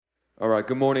All right,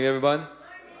 good morning, everybody.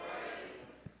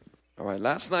 All right,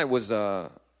 last night was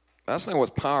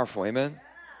powerful, amen.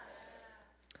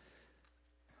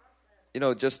 You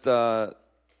know, just that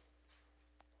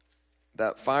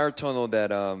fire tunnel that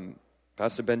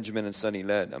Pastor Benjamin and Sonny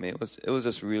led. I mean, it was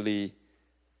just really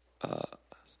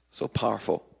so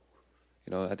powerful.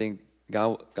 You know, I think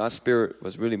God's Spirit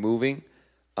was really moving.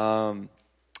 It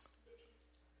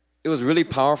was really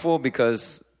powerful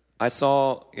because I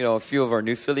saw, a few of our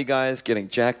New Philly guys getting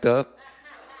jacked up.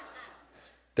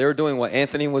 They were doing what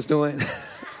Anthony was doing.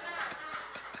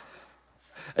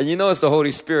 And it's the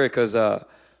Holy Spirit because,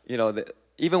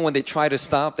 even when they try to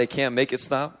stop, they can't make it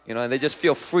stop. And they just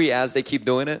feel free as they keep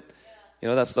doing it.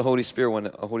 That's the Holy Spirit when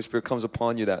the Holy Spirit comes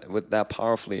upon you that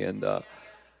powerfully. And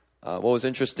what was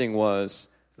interesting was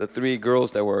the three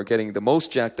girls that were getting the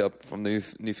most jacked up from the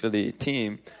New Philly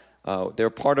team,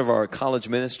 they're part of our college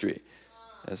ministry.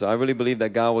 And so I really believe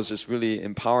that God was just really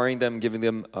empowering them, giving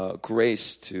them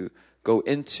grace to go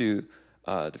into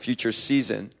the future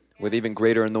season with even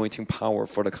greater anointing power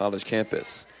for the college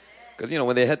campus. Because,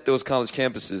 when they hit those college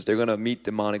campuses, they're going to meet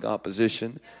demonic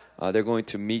opposition. They're going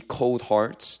to meet cold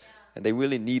hearts. And they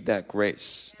really need that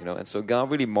grace, And so God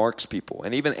really marks people.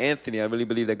 And even Anthony, I really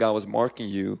believe that God was marking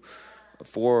you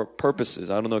for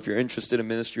purposes. I don't know if you're interested in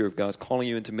ministry or if God's calling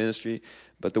you into ministry.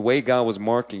 But the way God was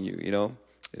marking you,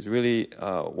 is really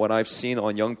what I've seen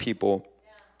on young people.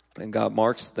 And God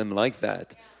marks them like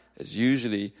that is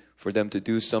usually for them to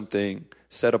do something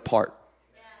set apart.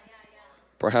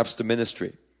 Perhaps the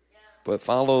ministry. But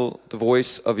follow the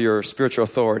voice of your spiritual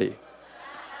authority.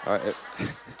 All right.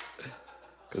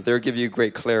 Because they'll give you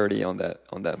great clarity on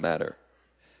that matter.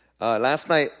 Last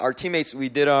night, our teammates, we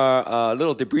did our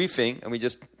little debriefing, and we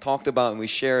just talked about and we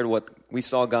shared what we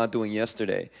saw God doing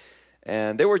yesterday.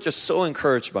 And they were just so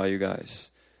encouraged by you guys.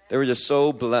 They were just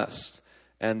so blessed.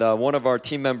 And one of our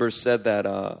team members said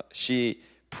that she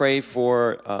prayed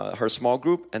for her small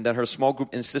group, and then her small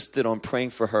group insisted on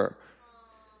praying for her.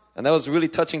 And that was really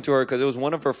touching to her because it was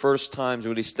one of her first times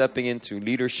really stepping into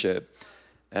leadership.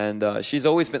 And she's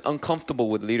always been uncomfortable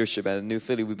with leadership. And in New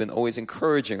Philly, we've been always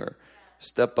encouraging her.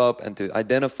 Step up and to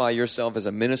identify yourself as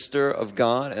a minister of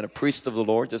God and a priest of the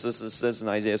Lord, just as it says in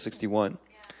Isaiah 61.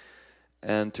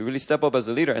 And to really step up as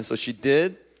a leader. And so she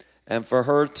did. And for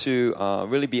her to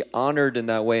really be honored in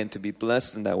that way and to be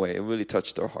blessed in that way, it really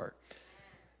touched her heart.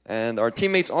 And our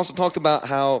teammates also talked about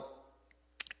how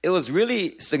it was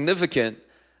really significant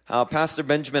how Pastor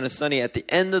Benjamin and Sonny, at the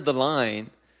end of the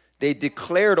line, they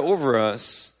declared over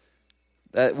us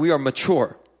that we are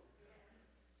mature.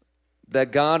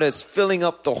 That God is filling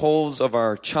up the holes of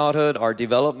our childhood, our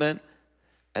development,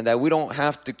 and that we don't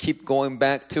have to keep going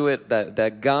back to it,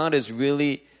 that God is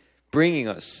really bringing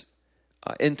us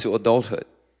into adulthood,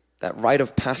 that rite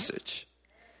of passage.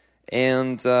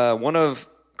 And a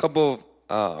couple of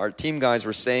our team guys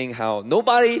were saying how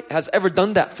nobody has ever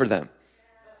done that for them.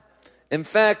 In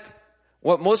fact,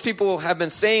 what most people have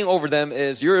been saying over them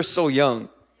is, you're so young.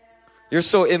 You're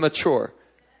so immature.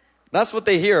 That's what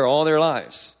they hear all their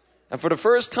lives. And for the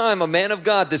first time, a man of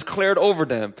God declared over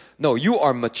them, no, you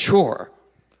are mature.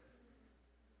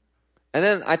 And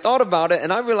then I thought about it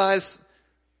and I realized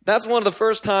that's one of the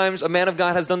first times a man of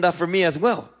God has done that for me as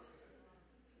well.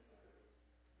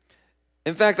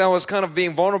 In fact, I was kind of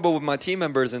being vulnerable with my team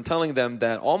members and telling them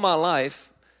that all my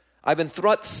life, I've been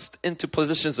thrust into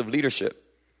positions of leadership.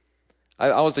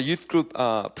 I was the youth group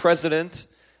president.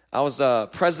 I was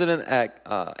president at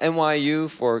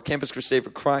NYU for Campus Crusade for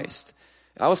Christ.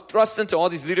 I was thrust into all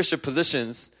these leadership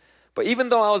positions. But even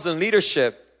though I was in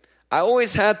leadership, I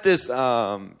always had this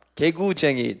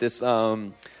개구쟁이, this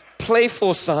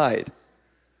playful side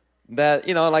that,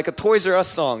 like a Toys R Us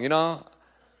song,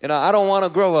 I don't want to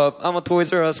grow up. I'm a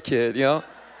Toys R Us kid, I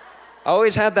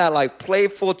always had that like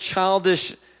playful,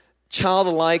 childish,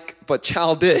 childlike, but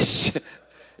childish.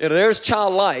 There's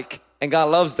childlike, and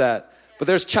God loves that. But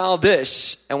there's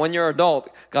childish, and when you're an adult,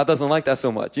 God doesn't like that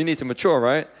so much. You need to mature,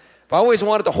 right? But I always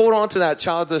wanted to hold on to that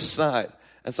childish side.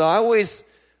 And so I always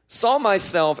saw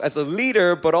myself as a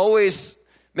leader, but always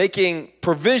making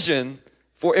provision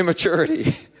for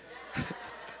immaturity.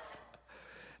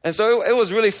 And so it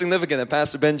was really significant that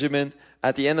Pastor Benjamin,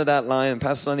 at the end of that line, and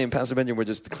Pastor Sonny and Pastor Benjamin were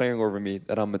just declaring over me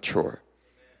that I'm mature.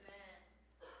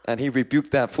 And he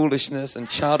rebuked that foolishness and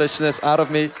childishness out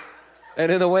of me.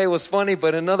 And in a way it was funny,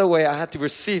 but in another way I had to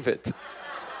receive it.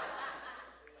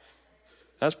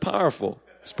 That's powerful.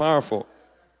 It's powerful.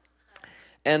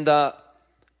 And I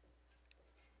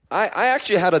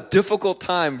actually had a difficult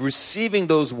time receiving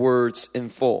those words in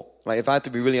full, right? If I had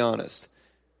to be really honest.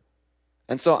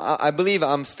 And so I believe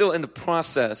I'm still in the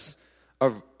process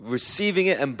of receiving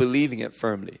it and believing it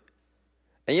firmly.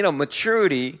 And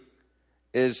maturity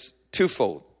is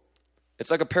twofold. It's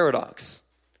like a paradox.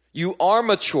 You are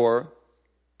mature,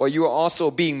 but you are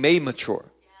also being made mature.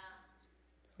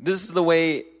 This is the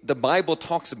way the Bible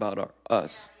talks about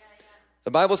us.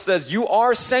 The Bible says you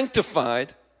are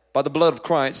sanctified by the blood of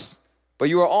Christ, but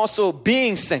you are also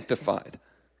being sanctified.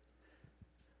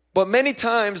 But many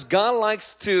times God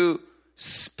likes to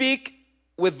speak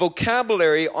with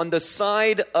vocabulary on the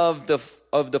side of the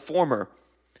former.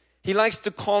 He likes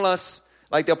to call us,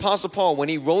 like the Apostle Paul, when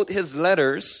he wrote his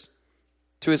letters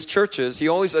to his churches, he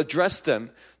always addressed them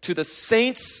to the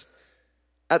saints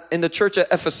in the church at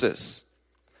Ephesus,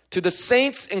 to the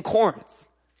saints in Corinth.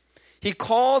 He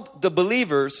called the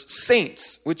believers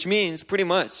saints, which means pretty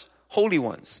much holy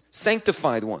ones,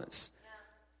 sanctified ones.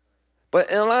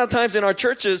 But a lot of times in our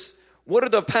churches, what do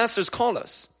the pastors call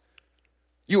us?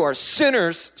 You are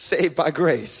sinners saved by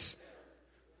grace.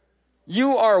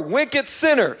 You are wicked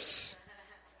sinners.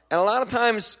 And a lot of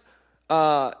times,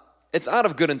 it's out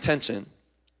of good intention.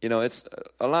 It's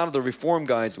a lot of the reform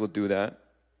guys will do that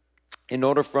in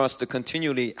order for us to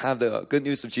continually have the good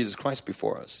news of Jesus Christ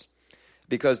before us.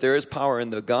 Because there is power in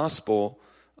the gospel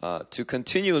to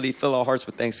continually fill our hearts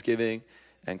with thanksgiving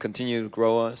and continue to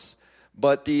grow us.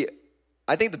 But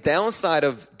I think the downside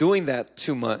of doing that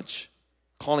too much,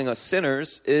 calling us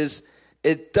sinners, is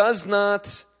it does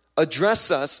not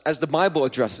address us as the Bible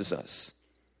addresses us.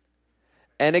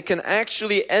 And it can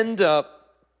actually end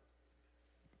up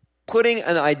putting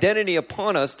an identity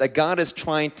upon us that God is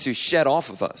trying to shed off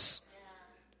of us.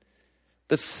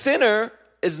 The sinner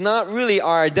is not really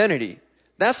our identity.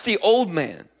 That's the old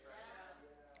man.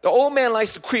 The old man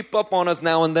likes to creep up on us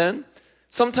now and then.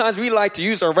 Sometimes we like to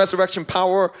use our resurrection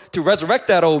power to resurrect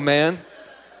that old man.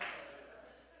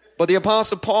 But the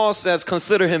Apostle Paul says,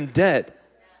 consider him dead.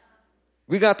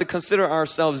 We got to consider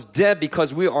ourselves dead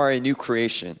because we are a new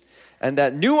creation. And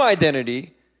that new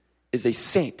identity is a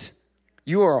saint.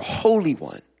 You are a holy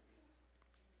one.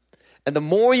 And the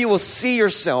more you will see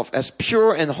yourself as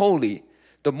pure and holy,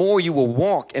 the more you will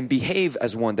walk and behave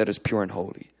as one that is pure and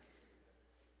holy.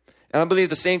 And I believe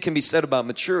the same can be said about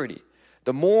maturity.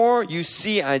 The more you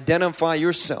see, identify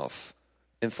yourself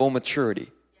in full maturity,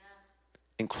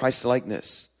 in Christ's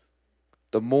likeness,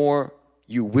 the more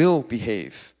you will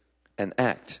behave and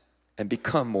act and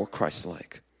become more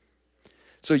Christ-like.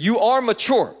 So you are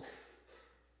mature,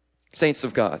 saints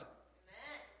of God.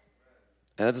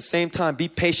 And at the same time, be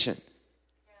patient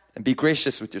and be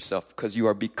gracious with yourself because you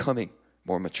are becoming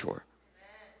more mature.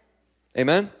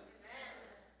 Amen?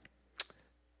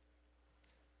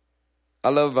 I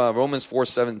love Romans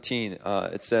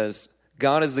 4:17. It says,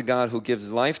 God is the God who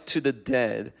gives life to the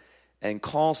dead and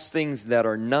calls things that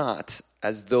are not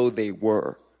as though they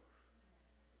were.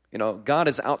 God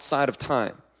is outside of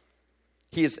time.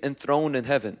 He is enthroned in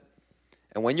heaven.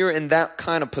 And when you're in that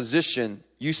kind of position,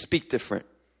 you speak different.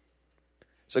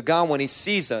 So God, when he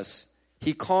sees us,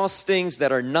 he calls things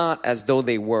that are not as though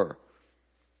they were.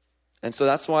 And so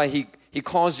that's why he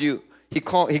calls you, he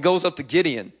goes up to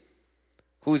Gideon,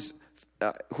 who's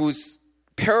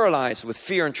paralyzed with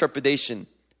fear and trepidation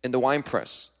in the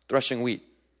winepress, threshing wheat.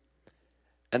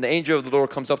 And the angel of the Lord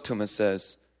comes up to him and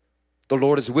says, the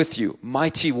Lord is with you,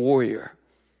 mighty warrior.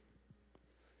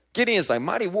 Gideon's like,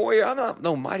 mighty warrior? I'm not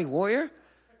no mighty warrior.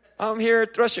 I'm here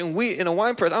threshing wheat in a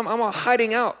winepress. I'm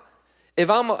hiding out. If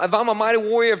I'm a mighty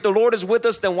warrior, if the Lord is with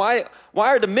us, then why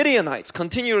are the Midianites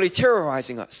continually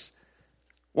terrorizing us?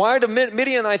 Why are the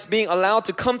Midianites being allowed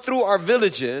to come through our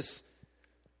villages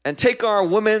and take our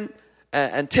women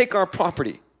and take our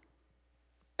property?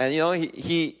 And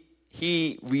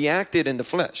he reacted in the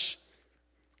flesh.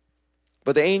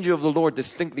 But the angel of the Lord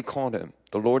distinctly called him,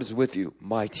 the Lord is with you,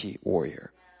 mighty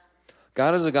warrior.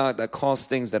 God is a God that calls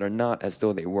things that are not as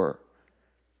though they were.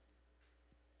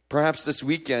 Perhaps this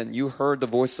weekend you heard the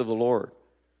voice of the Lord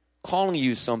calling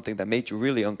you something that made you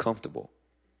really uncomfortable.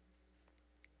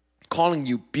 Calling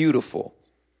you beautiful.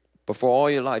 But for all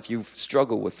your life you've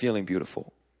struggled with feeling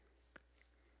beautiful.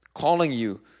 Calling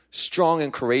you strong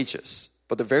and courageous.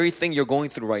 But the very thing you're going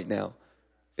through right now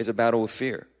is a battle with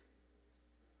fear.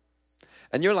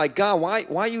 And you're like, God, why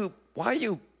are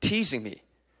you teasing me?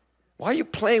 Why are you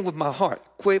playing with my heart?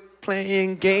 Quit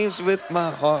playing games with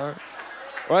my heart.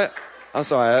 Right? I'm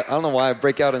sorry, I don't know why I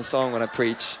break out in song when I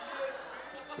preach.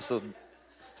 It's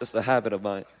just a habit of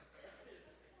mine.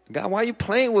 God, why are you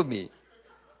playing with me?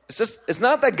 It's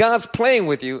not that God's playing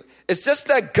with you. It's just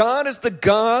that God is the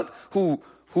God who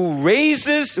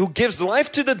gives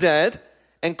life to the dead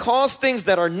and calls things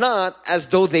that are not as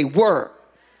though they were.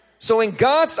 So in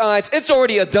God's eyes, it's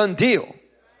already a done deal.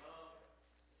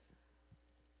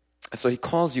 And so he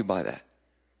calls you by that.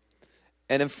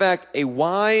 And in fact, a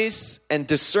wise and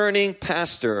discerning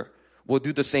pastor will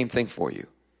do the same thing for you.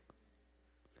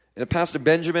 And Pastor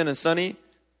Benjamin and Sonny,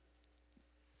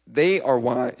 they are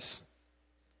wise.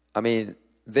 I mean,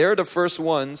 they're the first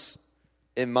ones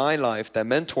in my life that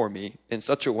mentor me in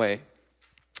such a way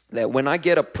that when I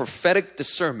get a prophetic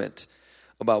discernment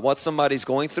about what somebody's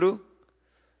going through,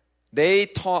 they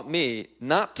taught me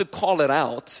not to call it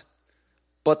out,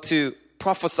 but to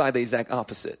prophesy the exact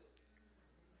opposite.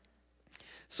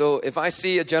 So if I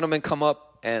see a gentleman come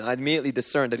up and I immediately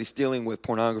discern that he's dealing with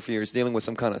pornography or he's dealing with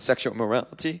some kind of sexual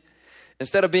immorality,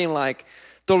 instead of being like,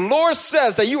 the Lord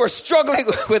says that you are struggling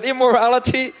with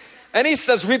immorality, and he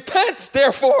says, repent,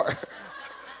 therefore.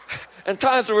 And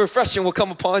times of refreshing will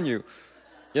come upon you.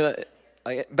 You know,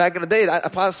 back in the day,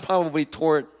 that's probably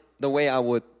toward the way I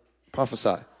would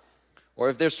prophesy. Or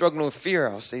if they're struggling with fear,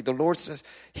 I'll say, the Lord says,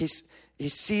 He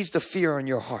sees the fear in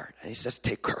your heart. And he says,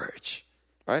 take courage.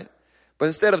 Right? But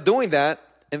instead of doing that,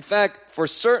 in fact, for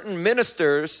certain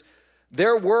ministers,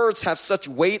 their words have such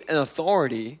weight and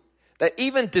authority that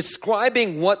even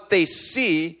describing what they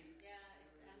see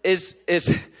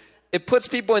it puts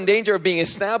people in danger of being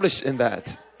established in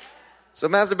that. So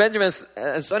Master Benjamin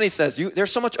and Sonny says,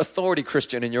 there's so much authority,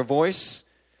 Christian, in your voice.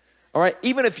 All right,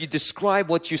 even if you describe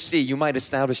what you see, you might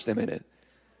establish them in it.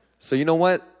 So you know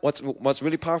what? What's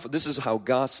really powerful? This is how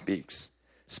God speaks.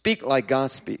 Speak like God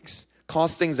speaks.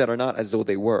 Cause things that are not as though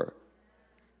they were.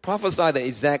 Prophesy the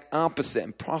exact opposite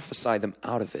and prophesy them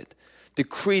out of it.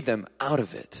 Decree them out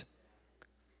of it.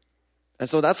 And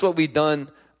so that's what we've done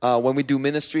when we do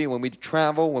ministry, when we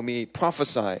travel, when we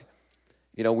prophesy.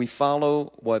 You know, we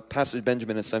follow what Pastor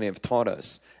Benjamin and Sonny have taught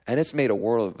us. And it's made a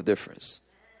world of a difference.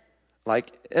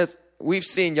 Like, we've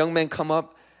seen young men come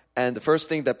up, and the first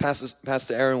thing that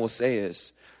Pastor Aaron will say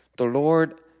is, the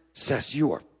Lord says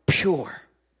you are pure.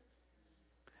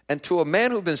 And to a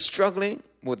man who's been struggling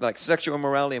with like sexual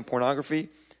immorality and pornography,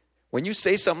 when you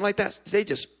say something like that, they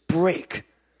just break.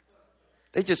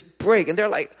 They just break. And they're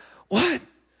like, what?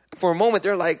 For a moment,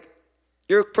 they're like,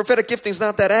 your prophetic gifting is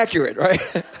not that accurate, right?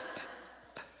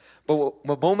 But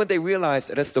the moment they realize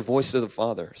that that's the voice of the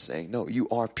Father saying, no, you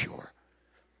are pure.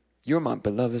 You're my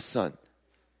beloved son.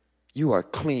 You are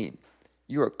clean.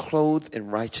 You are clothed in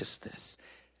righteousness.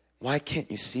 Why can't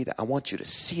you see that? I want you to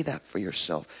see that for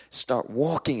yourself. Start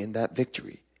walking in that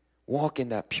victory. Walk in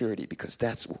that purity, because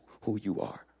that's who you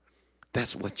are.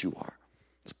 That's what you are.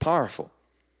 It's powerful.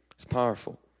 It's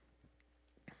powerful.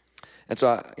 And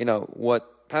so,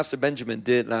 what Pastor Benjamin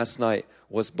did last night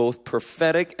was both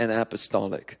prophetic and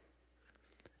apostolic.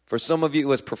 For some of you, it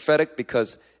was prophetic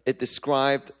because it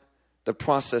described the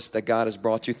process that God has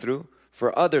brought you through.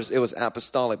 For others, it was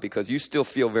apostolic because you still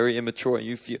feel very immature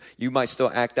and you might still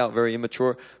act out very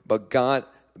immature, but God,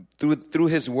 through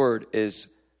His word, is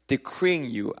decreeing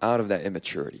you out of that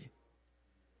immaturity.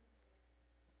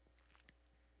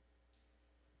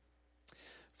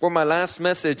 For my last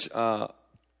message, the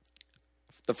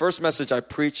first message I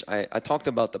preached, I talked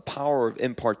about the power of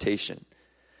impartation.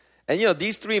 And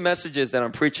these three messages that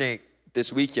I'm preaching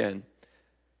this weekend,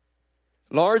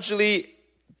 largely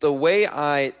the way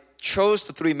I chose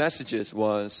the three messages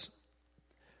was,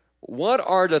 what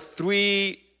are the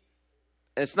three,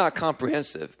 it's not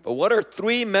comprehensive, but what are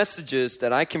three messages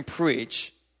that I can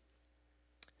preach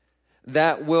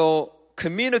that will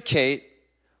communicate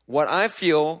what I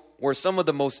feel were some of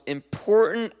the most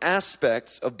important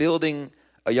aspects of building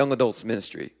a young adults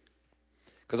ministry?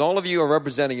 Because all of you are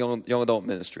representing young adult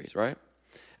ministries, right?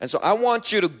 And so I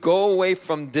want you to go away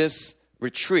from this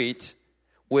retreat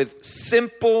with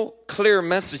simple, clear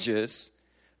messages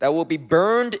that will be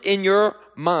burned in your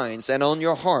minds and on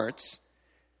your hearts,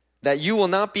 that you will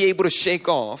not be able to shake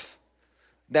off,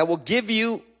 that will give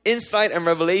you insight and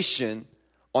revelation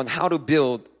on how to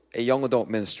build a young adult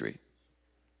ministry.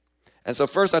 And so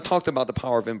first I talked about the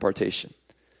power of impartation.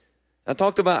 I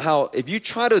talked about how if you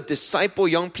try to disciple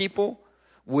young people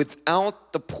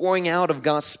without the pouring out of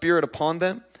God's Spirit upon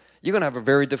them, you're going to have a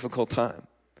very difficult time.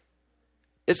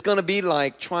 It's going to be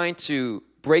like trying to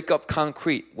break up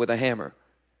concrete with a hammer.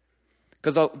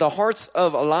 Because the hearts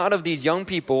of a lot of these young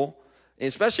people,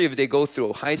 especially if they go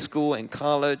through high school and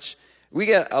college, we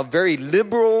get a very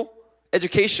liberal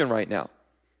education right now.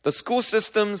 The school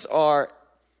systems are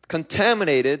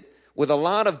contaminated with a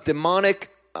lot of demonic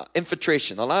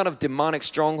infiltration. A lot of demonic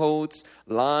strongholds,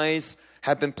 lies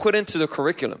have been put into the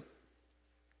curriculum.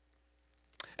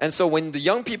 And so when the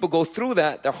young people go through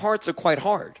that, their hearts are quite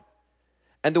hard.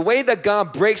 And the way that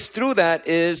God breaks through that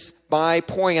is by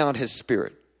pouring out His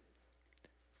Spirit.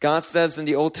 God says in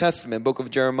the Old Testament, book of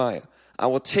Jeremiah, I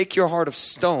will take your heart of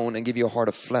stone and give you a heart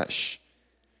of flesh.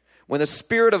 When the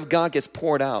Spirit of God gets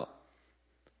poured out,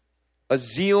 a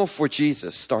zeal for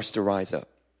Jesus starts to rise up.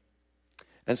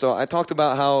 And so I talked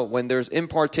about how when there's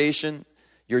impartation,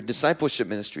 your discipleship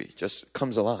ministry just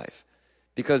comes alive.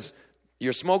 Because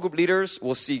your small group leaders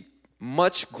will see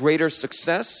much greater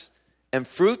success and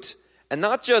fruit, and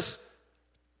not just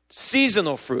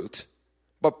seasonal fruit,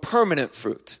 but permanent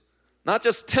fruit. Not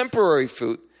just temporary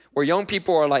fruit, where young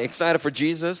people are like excited for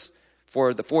Jesus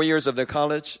for the 4 years of their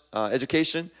college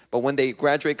education, but when they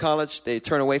graduate college, they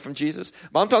turn away from Jesus.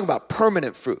 But I'm talking about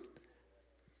permanent fruit.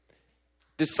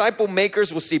 Disciple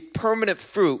makers will see permanent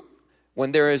fruit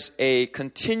when there is a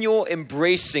continual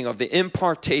embracing of the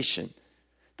impartation,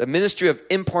 the ministry of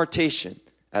impartation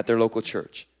at their local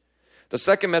church. The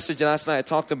second message last night, I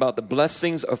talked about the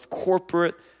blessings of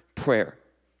corporate prayer.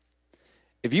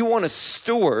 If you want to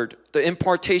steward the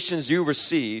impartations you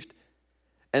received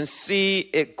and see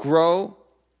it grow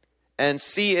and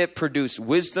see it produce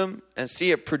wisdom and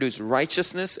see it produce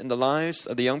righteousness in the lives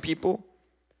of the young people,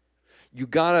 you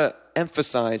got to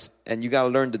emphasize and you got to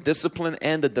learn the discipline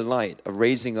and the delight of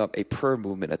raising up a prayer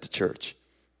movement at the church.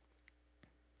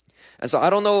 And so I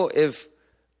don't know if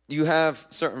you have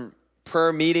certain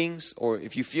prayer meetings or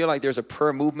if you feel like there's a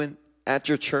prayer movement at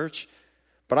your church,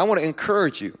 but I want to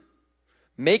encourage you.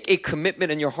 Make a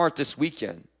commitment in your heart this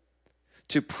weekend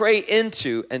to pray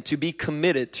into and to be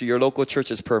committed to your local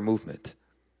church's prayer movement.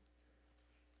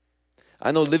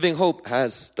 I know Living Hope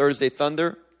has Thursday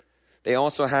Thunder. They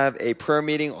also have a prayer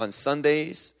meeting on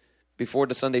Sundays before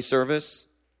the Sunday service.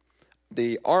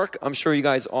 The Ark, I'm sure you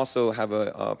guys also have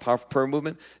a powerful prayer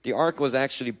movement. The Ark was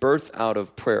actually birthed out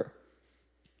of prayer.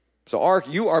 So Ark,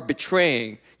 you are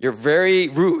betraying your very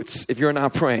roots if you're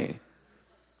not praying.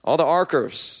 All the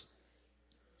Arkers,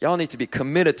 y'all need to be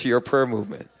committed to your prayer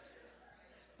movement.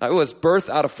 Now, it was birthed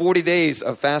out of 40 days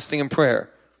of fasting and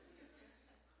prayer.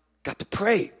 Got to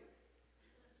pray.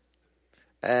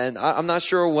 And I'm not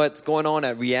sure what's going on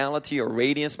at Reality or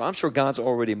Radiance, but I'm sure God's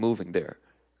already moving there.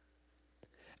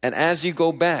 And as you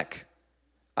go back,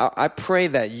 I pray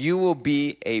that you will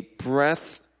be a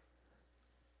breath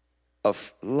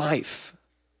of life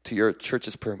to your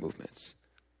church's prayer movements.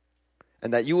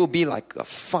 And that you will be like a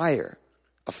fire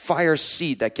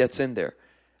seed that gets in there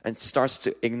and starts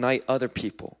to ignite other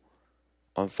people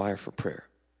on fire for prayer.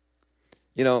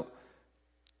 You know,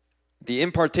 the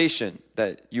impartation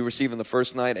that you receive in the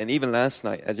first night and even last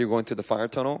night as you're going through the fire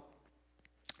tunnel,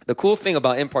 the cool thing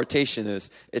about impartation is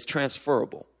it's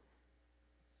transferable.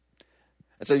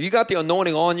 And so you got the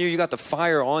anointing on you, you got the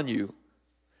fire on you.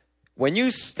 When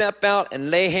you step out and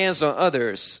lay hands on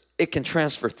others, it can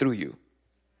transfer through you.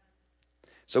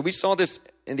 So we saw this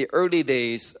in the early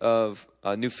days of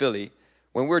New Philly.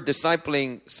 When we were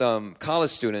discipling some college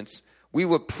students, we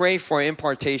would pray for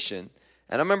impartation.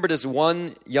 And I remember this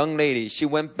one young lady, she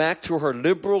went back to her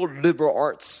liberal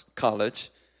arts college.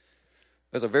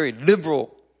 It was a very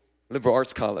liberal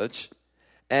arts college.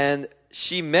 And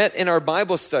she met in our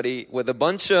Bible study with a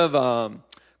bunch of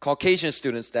Caucasian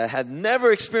students that had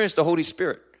never experienced the Holy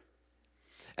Spirit.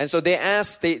 And so they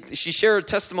asked, she shared her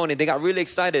testimony, they got really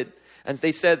excited. And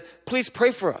they said, please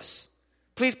pray for us.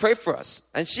 Please pray for us.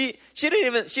 And she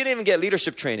didn't even get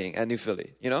leadership training at New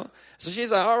Philly, you know? So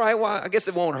she's like, all right, well, I guess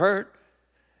it won't hurt.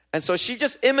 And so she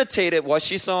just imitated what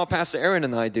she saw Pastor Aaron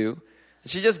and I do.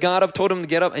 She just got up, told them to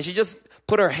get up, and she just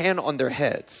put her hand on their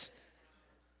heads.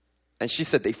 And she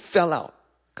said they fell out,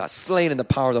 got slain in the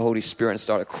power of the Holy Spirit and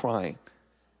started crying.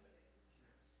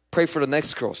 Pray for the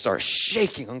next girl, started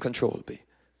shaking uncontrollably.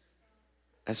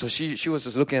 And so she was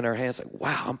just looking at her hands like,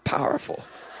 wow, I'm powerful.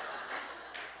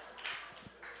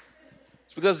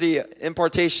 It's because the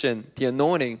impartation, the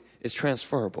anointing is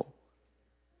transferable.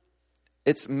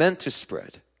 It's meant to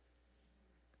spread.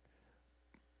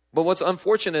 But what's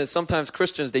unfortunate is sometimes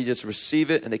Christians, they just receive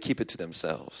it and they keep it to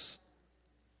themselves.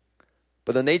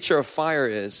 But the nature of fire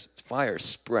is fire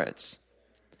spreads.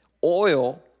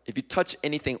 Oil, if you touch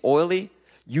anything oily,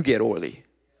 you get oily.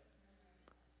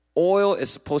 Oil is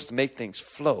supposed to make things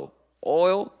flow.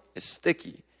 Oil is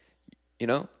sticky, you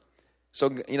know? So,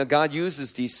 you know, God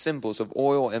uses these symbols of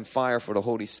oil and fire for the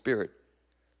Holy Spirit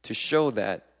to show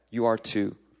that you are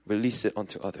to release it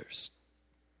onto others.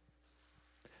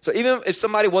 So even if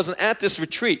somebody wasn't at this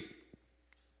retreat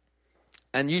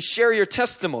and you share your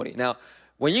testimony. Now,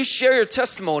 when you share your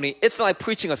testimony, it's like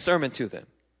preaching a sermon to them.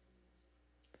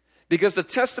 Because the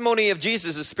testimony of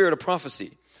Jesus is the spirit of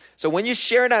prophecy. So when you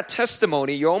share that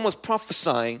testimony, you're almost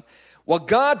prophesying what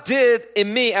God did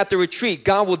in me at the retreat,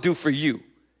 God will do for you.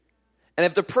 And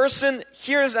if the person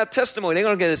hears that testimony, they're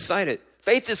going to get excited.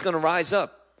 Faith is going to rise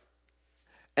up.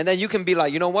 And then you can be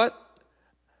like, you know what?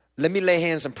 Let me lay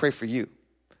hands and pray for you.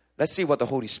 Let's see what the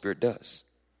Holy Spirit does.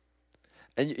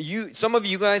 And some of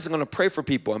you guys are going to pray for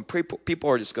people, and people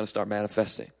are just going to start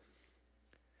manifesting.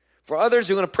 For others,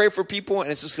 you're going to pray for people, and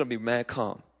it's just going to be mad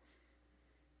calm.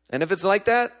 And if it's like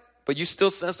that, but you still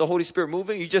sense the Holy Spirit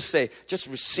moving, you just say, just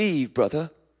receive,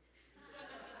 brother.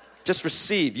 Just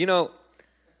receive. You know,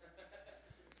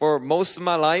 for most of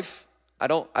my life, I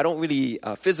don't really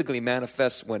physically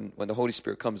manifest when the Holy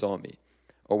Spirit comes on me,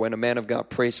 or when a man of God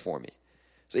prays for me.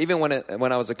 So even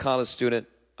when I was a college student,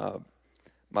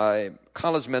 my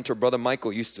college mentor, Brother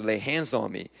Michael, used to lay hands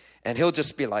on me. And he'll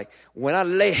just be like, when I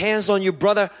lay hands on you,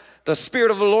 brother, the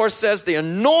Spirit of the Lord says the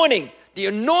anointing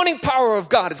power of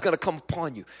God is going to come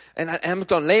upon you. And I'm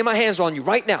going to lay my hands on you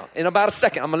right now. In about a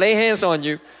second, I'm going to lay hands on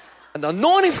you. And the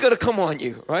anointing's going to come on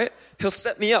you, right? He'll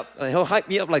set me up. And he'll hype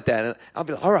me up like that. And I'll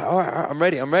be like, all right, I'm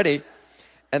ready.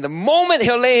 And the moment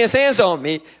he'll lay his hands on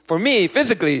me, for me,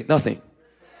 physically, nothing.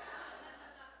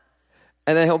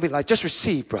 And then he'll be like, just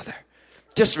receive, brother.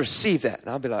 Just receive that. And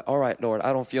I'll be like, all right, Lord,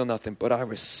 I don't feel nothing, but I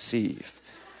receive.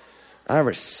 I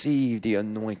receive the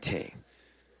anointing.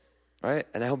 Right?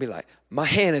 And then he'll be like, my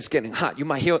hand is getting hot. You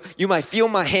might feel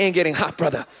my hand getting hot,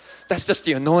 brother. That's just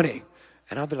the anointing.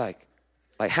 And I'll be like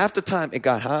half the time it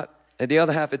got hot, and the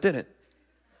other half it didn't.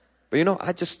 But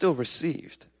I just still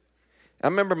received. I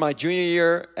remember my junior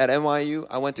year at NYU,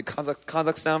 I went to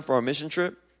Kazakhstan for a mission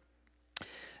trip.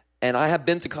 And I had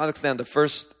been to Kazakhstan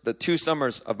the 2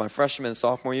 summers of my freshman and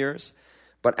sophomore years.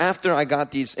 But after I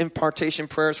got these impartation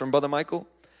prayers from Brother Michael,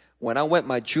 when I went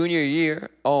my junior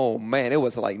year, oh man, it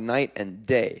was like night and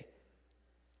day.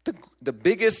 The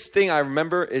biggest thing I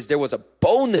remember is there was a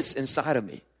boldness inside of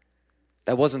me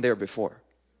that wasn't there before.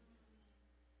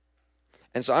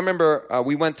 And so I remember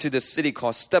we went to this city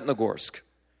called Stepnogorsk.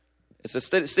 It's a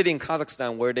city in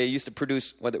Kazakhstan where they used to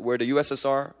produce, where the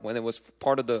USSR, when it was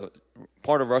part of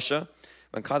Russia,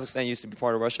 when Kazakhstan used to be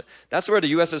part of Russia, that's where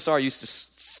the USSR used to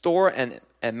store and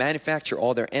manufacture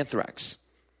all their anthrax.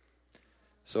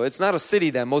 So it's not a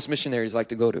city that most missionaries like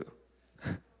to go to.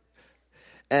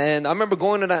 And I remember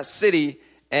going to that city,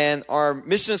 and our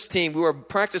missions team, we were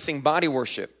practicing body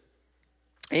worship.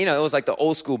 And, it was like the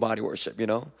old school body worship, you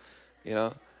know.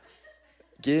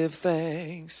 Give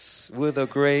thanks with a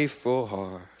grateful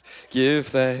heart. Give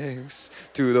thanks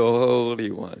to the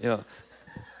Holy One.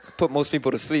 Put most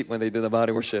people to sleep when they did the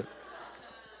body worship.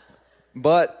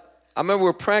 But I remember we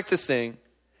were practicing,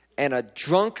 and a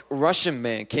drunk Russian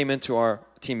man came into our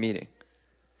team meeting.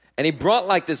 And he brought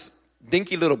like this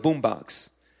dinky little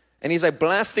boombox. And he's like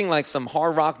blasting like some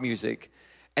hard rock music.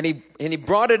 And he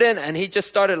brought it in, and he just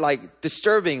started like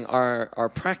disturbing our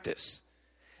practice.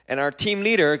 And our team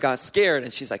leader got scared,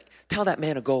 and she's like, tell that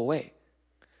man to go away.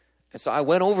 And so I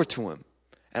went over to him,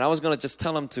 and I was going to just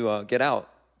tell him to get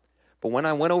out. But when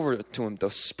I went over to him,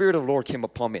 the Spirit of the Lord came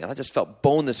upon me, and I just felt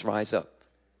boldness rise up.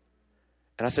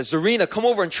 And I said, Zarina, come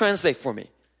over and translate for me.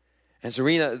 And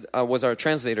Zarina was our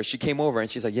translator. She came over, and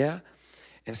she's like, yeah?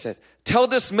 And I said, tell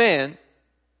this man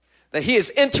that he is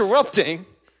interrupting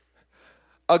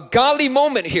a godly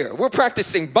moment here. We're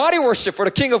practicing body worship for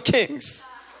the King of Kings.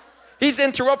 He's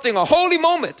interrupting a holy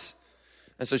moment.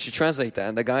 And so she translates that.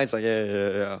 And the guy's like,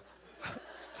 yeah.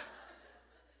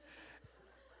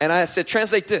 And I said,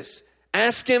 translate this.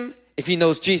 Ask him if he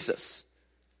knows Jesus.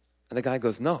 And the guy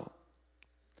goes, no.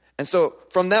 And so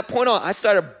from that point on, I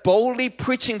started boldly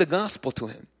preaching the gospel to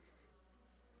him.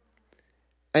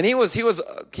 And he was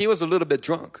a little bit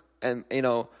drunk. And,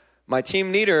 my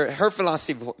team leader, her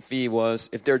philosophy was,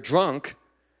 if they're drunk,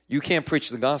 you can't preach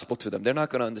the gospel to them. They're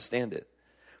not going to understand it.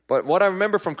 But what I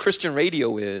remember from Christian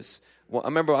radio is, I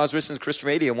remember I was listening to Christian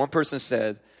radio, and one person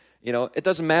said, it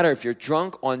doesn't matter if you're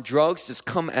drunk, on drugs, just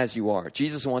come as you are.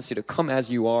 Jesus wants you to come as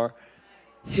you are.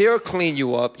 He'll clean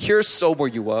you up. He'll sober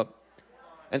you up.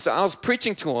 And so I was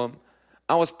preaching to him.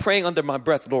 I was praying under my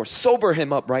breath, Lord, sober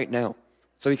him up right now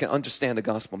so he can understand the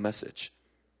gospel message.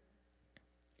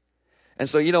 And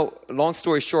so, long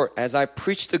story short, as I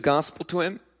preached the gospel to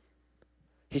him,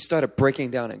 he started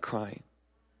breaking down and crying.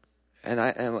 And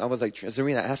I was like,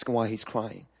 Zarina, ask him why he's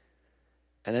crying.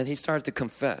 And then he started to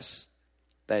confess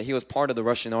that he was part of the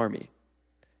Russian army.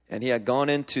 And he had gone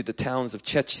into the towns of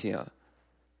Chechnya,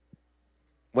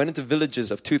 went into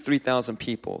villages of 2,000-3,000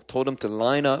 people, told them to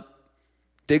line up,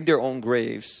 dig their own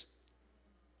graves,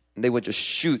 and they would just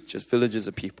shoot just villages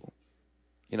of people.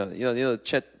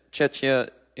 Chechnya,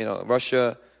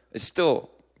 Russia is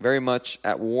still very much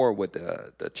at war with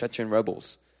the Chechen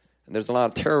rebels. And there's a lot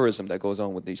of terrorism that goes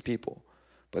on with these people.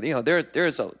 But, there's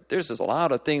just a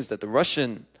lot of things that the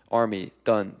Russian army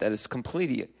done that is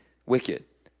completely wicked.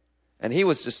 And he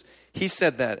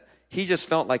said that he just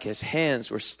felt like his hands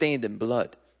were stained in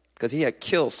blood because he had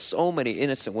killed so many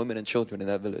innocent women and children in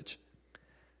that village.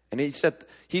 And he said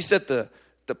the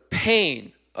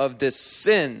pain of this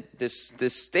sin, this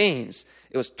stains,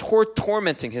 it was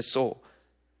tormenting his soul.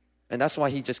 And that's why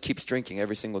he just keeps drinking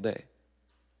every single day.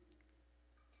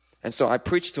 And so I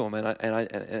preached to him,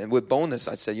 and with boldness,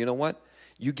 I said, you know what?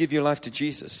 You give your life to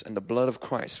Jesus, and the blood of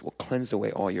Christ will cleanse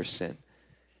away all your sin.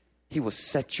 He will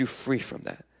set you free from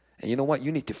that. And you know what?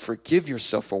 You need to forgive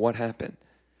yourself for what happened.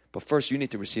 But first, you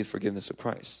need to receive forgiveness of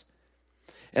Christ.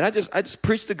 And I just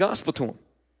preached the gospel to him.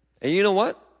 And you know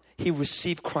what? He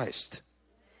received Christ.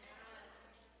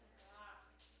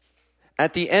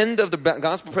 At the end of the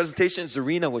gospel presentation,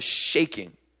 Zarina was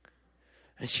shaking.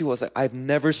 And she was like, I've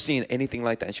never seen anything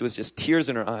like that. And she was just tears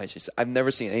in her eyes. She said, I've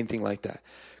never seen anything like that.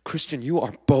 Christian, you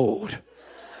are bold.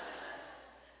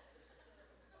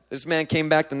 This man came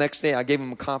back the next day. I gave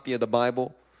him a copy of the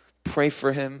Bible, pray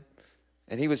for him.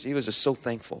 And he was just so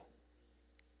thankful.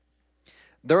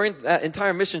 During that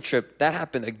entire mission trip, that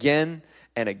happened again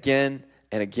and again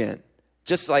and again.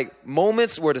 Just like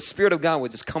moments where the Spirit of God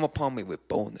would just come upon me with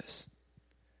boldness.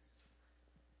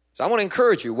 So I want to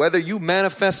encourage you, whether you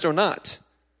manifest or not,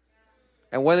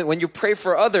 and when you pray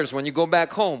for others, when you go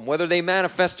back home, whether they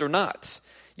manifest or not,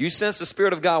 you sense the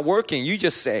Spirit of God working, you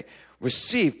just say,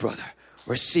 receive, brother,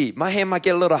 receive. My hand might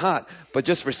get a little hot, but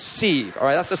just receive. All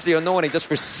right, that's just the anointing.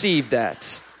 Just receive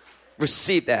that.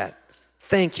 Receive that.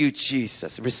 Thank you,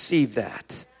 Jesus. Receive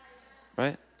that.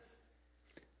 Right?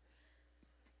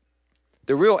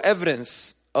 The real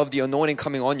evidence of the anointing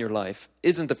coming on your life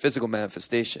isn't the physical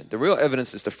manifestation. The real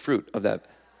evidence is the fruit of that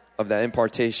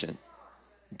impartation.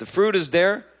 The fruit is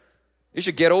there. You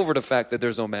should get over the fact that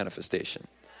there's no manifestation.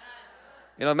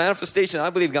 You know, manifestation, I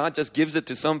believe God just gives it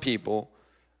to some people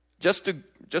just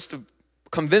to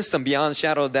convince them beyond a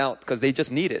shadow of doubt because they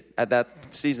just need it at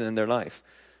that season in their life.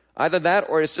 Either that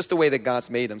or it's just the way that God's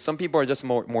made them. Some people are just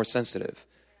more sensitive.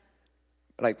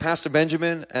 Like Pastor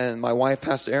Benjamin and my wife,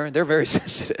 Pastor Erin, they're very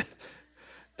sensitive.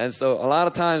 And so a lot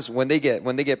of times when they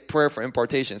get prayer for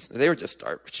impartations, they would just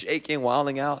start shaking,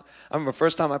 wilding out. I remember the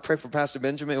first time I prayed for Pastor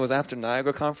Benjamin, it was after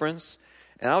Niagara conference.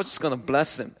 And I was just going to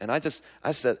bless him. And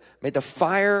I said, may the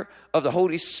fire of the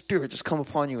Holy Spirit just come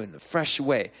upon you in a fresh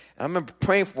way. And I remember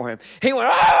praying for him. He went,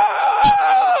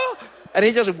 ah! And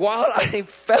he just wilded out. He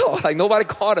fell like nobody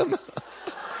caught him.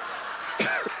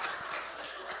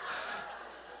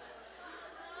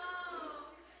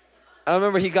 I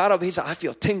remember he got up. He said, I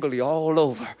feel tingly all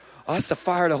over. Oh, that's the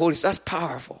fire of the Holy Spirit. That's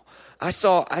powerful. I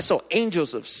saw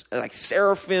angels of like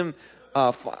seraphim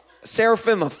of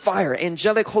fire,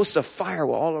 angelic hosts of fire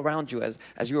were all around you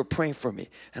as you were praying for me.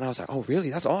 And I was like, oh,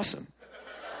 really? That's awesome.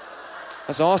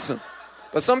 That's awesome.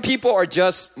 But some people are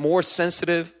just more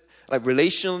sensitive, like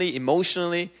relationally,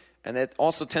 emotionally, and it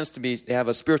also tends to be, they have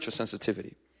a spiritual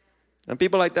sensitivity. And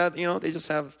people like that, they just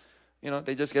have,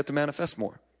 they just get to manifest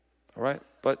more. All right?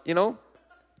 But,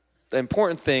 the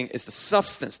important thing is the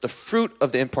substance, the fruit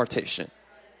of the impartation.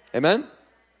 Amen?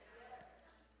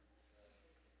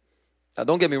 Now,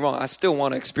 don't get me wrong. I still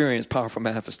want to experience powerful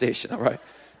manifestation. All right?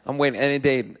 I'm waiting any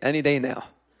day now.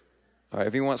 All right?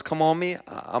 If he wants to come on me,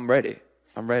 I'm ready.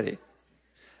 I'm ready.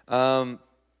 And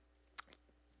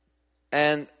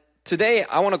today,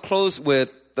 I want to close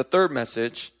with the third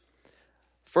message.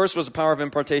 First was the power of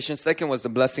impartation. Second was the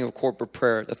blessing of corporate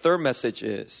prayer. The third message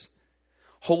is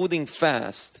holding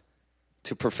fast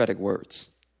to prophetic words.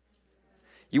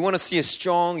 You want to see a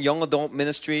strong young adult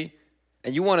ministry,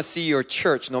 and you want to see your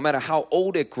church, no matter how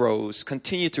old it grows,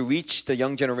 continue to reach the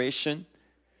young generation.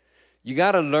 You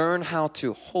got to learn how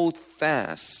to hold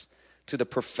fast to the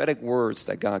prophetic words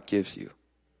that God gives you.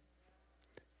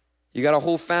 You got to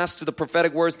hold fast to the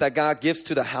prophetic words that God gives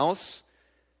to the house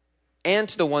and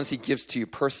to the ones he gives to you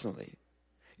personally.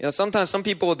 Sometimes some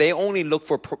people, they only look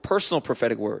for personal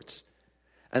prophetic words.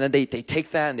 And then they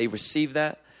take that and they receive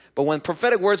that. But when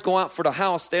prophetic words go out for the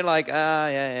house, they're like,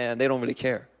 yeah, they don't really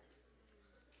care.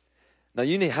 Now,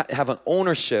 you need to have an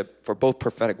ownership for both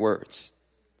prophetic words.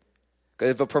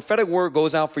 Because if a prophetic word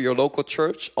goes out for your local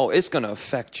church, it's going to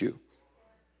affect you.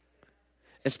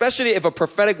 Especially if a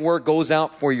prophetic word goes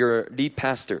out for your lead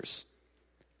pastors.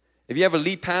 If you have a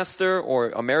lead pastor or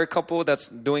a married couple that's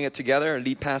doing it together,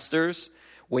 lead pastors,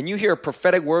 when you hear a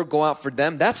prophetic word go out for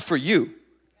them, that's for you.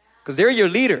 Because they're your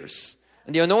leaders.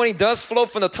 And the anointing does flow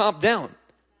from the top down.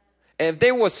 And if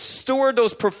they will steward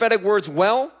those prophetic words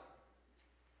well,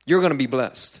 you're going to be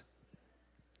blessed.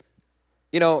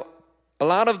 A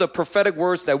lot of the prophetic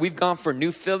words that we've gone for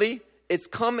New Philly, it's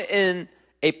come in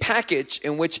a package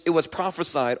in which it was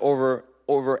prophesied over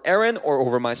Aaron or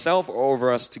over myself or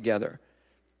over us together.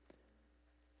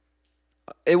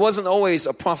 It wasn't always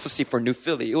a prophecy for New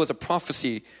Philly. It was a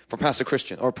prophecy for Pastor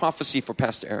Christian or a prophecy for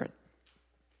Pastor Aaron.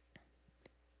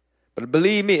 But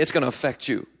believe me, it's going to affect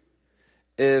you.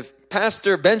 If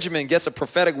Pastor Benjamin gets a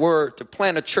prophetic word to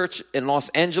plant a church in Los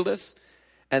Angeles,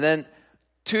 and then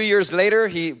 2 years later,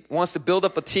 he wants to build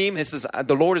up a team. He says,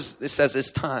 the Lord says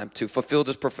it's time to fulfill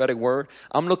this prophetic word.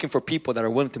 I'm looking for people that are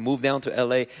willing to move down to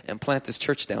LA and plant this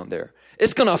church down there.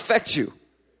 It's going to affect you.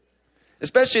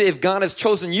 Especially if God has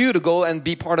chosen you to go and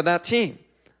be part of that team.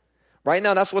 Right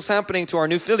now, that's what's happening to our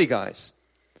new Philly guys.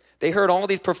 They heard all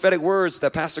these prophetic words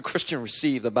that Pastor Christian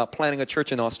received about planting a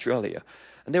church in Australia.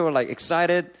 And they were like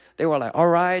excited. They were like, all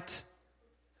right.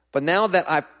 But now that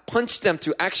I punched them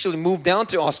to actually move down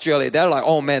to Australia, they're like,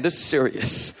 oh man, this is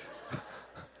serious.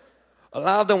 A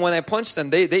lot of them, when I punched them,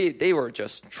 they were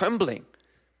just trembling.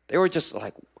 They were just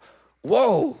like,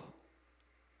 whoa.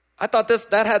 I thought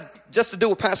that had just to do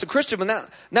with Pastor Christian, but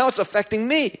now it's affecting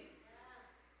me.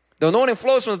 The anointing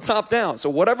flows from the top down. So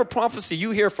whatever prophecy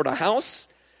you hear for the house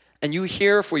and you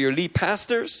hear for your lead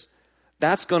pastors,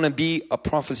 that's going to be a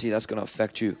prophecy that's going to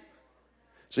affect you.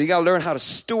 So you got to learn how to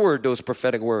steward those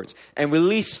prophetic words and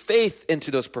release faith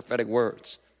into those prophetic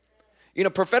words. You know,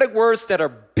 prophetic words that are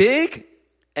big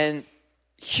and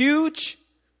huge,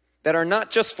 that are not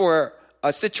just for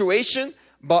a situation,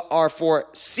 but are for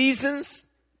seasons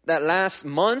that last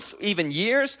months, even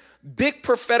years. Big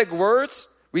prophetic words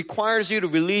requires you to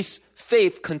release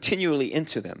faith continually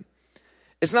into them.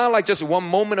 It's not like just one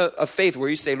moment of faith where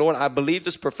you say, Lord, I believe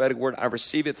this prophetic word. I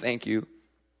receive it. Thank you.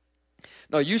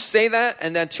 No, you say that,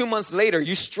 and then 2 months later,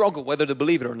 you struggle whether to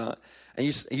believe it or not. And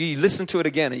you listen to it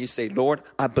again, and you say, Lord,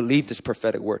 I believe this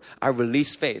prophetic word. I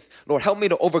release faith. Lord, help me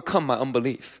to overcome my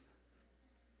unbelief.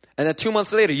 And then 2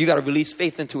 months later, you got to release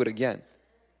faith into it again.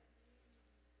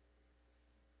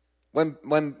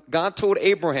 When God told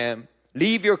Abraham,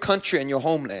 leave your country and your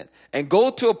homeland, and go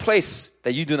to a place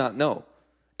that you do not know,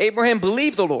 Abraham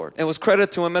believed the Lord and was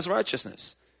credited to him as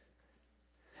righteousness.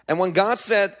 And when God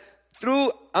said,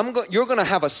 you're going to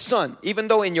have a son, even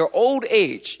though in your old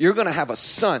age, you're going to have a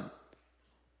son.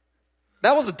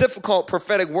 That was a difficult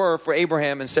prophetic word for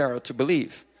Abraham and Sarah to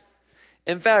believe.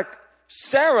 In fact,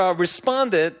 Sarah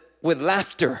responded with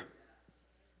laughter.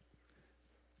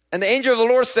 And the angel of the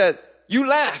Lord said, you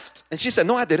laughed. And she said,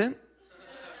 no, I didn't.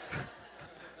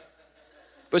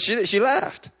 But she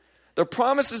laughed. The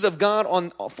promises of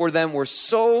God for them were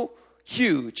so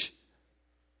huge.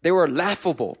 They were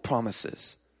laughable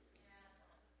promises.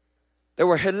 They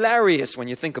were hilarious when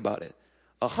you think about it.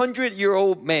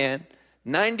 100-year-old man,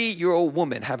 90-year-old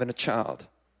woman having a child.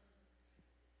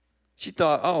 She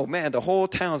thought, oh man, the whole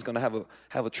town's going to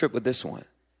have a trip with this one.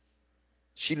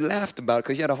 She laughed about it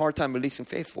because she had a hard time releasing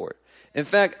faith for it. In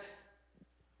fact,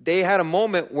 they had a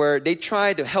moment where they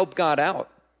tried to help God out.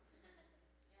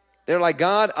 They're like,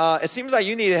 God, it seems like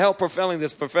you need help fulfilling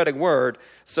this prophetic word.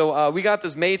 So we got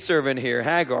this maidservant here,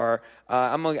 Hagar.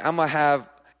 I'm gonna have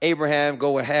Abraham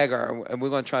go with Hagar, and we're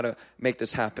going to try to make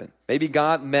this happen. Maybe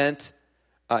God meant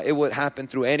it would happen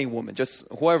through any woman, just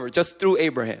through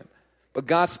Abraham. But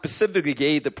God specifically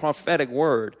gave the prophetic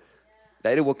word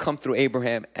that it would come through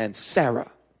Abraham and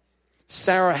Sarah.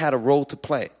 Sarah had a role to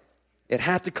play. It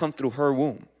had to come through her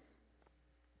womb.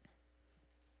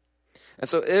 And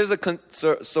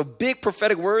so big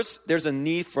prophetic words, there's a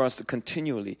need for us to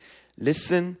continually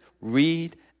listen,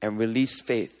 read, and release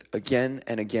faith again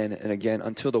and again and again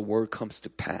until the word comes to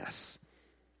pass.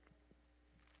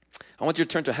 I want you to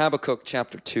turn to Habakkuk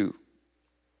chapter 2.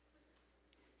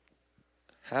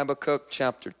 Habakkuk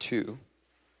chapter 2.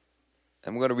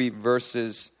 I'm going to read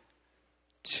verses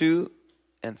 2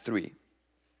 and 3.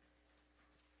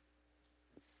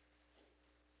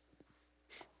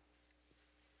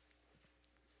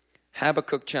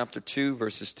 Habakkuk chapter 2,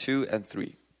 verses 2 and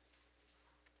 3.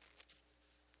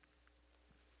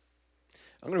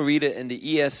 I'm going to read it in the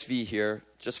ESV here.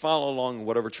 Just follow along in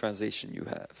whatever translation you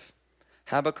have.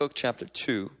 Habakkuk chapter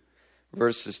 2,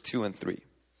 verses 2 and 3.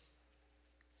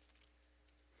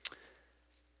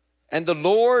 And the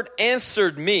Lord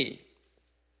answered me,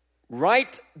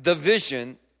 write the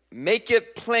vision, make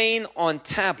it plain on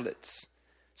tablets,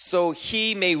 so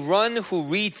he may run who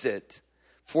reads it.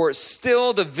 For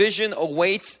still the vision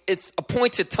awaits its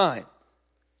appointed time.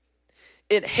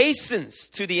 It hastens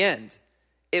to the end.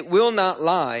 It will not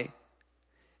lie.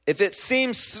 If it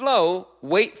seems slow,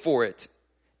 wait for it.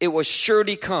 It will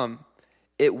surely come.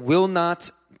 It will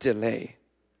not delay.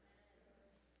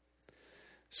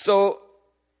 So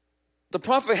the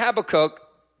prophet Habakkuk,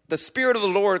 the Spirit of the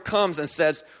Lord comes and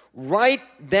says,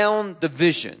 write down the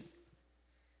vision.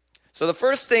 So the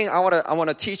first thing I want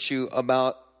to teach you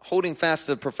about holding fast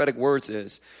to the prophetic words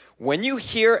is, when you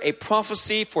hear a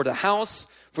prophecy for the house,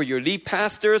 for your lead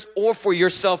pastors, or for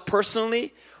yourself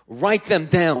personally, write them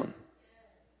down.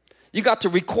 You got to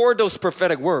record those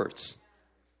prophetic words.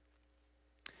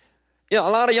 You know,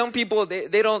 a lot of young people,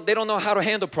 they don't know how to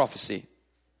handle prophecy.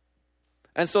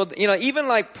 And so, you know, even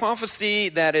like prophecy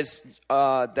that is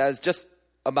just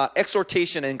about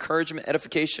exhortation, encouragement,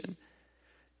 edification,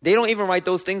 they don't even write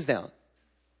those things down.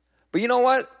 But you know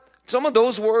what? Some of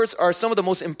those words are some of the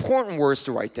most important words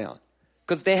to write down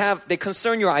because they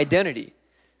concern your identity.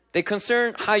 They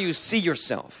concern how you see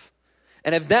yourself.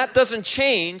 And if that doesn't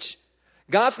change,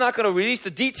 God's not going to release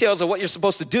the details of what you're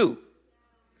supposed to do.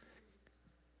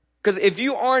 Because if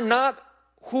you are not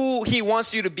who He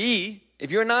wants you to be,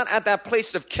 if you're not at that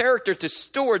place of character to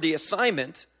steward the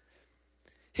assignment,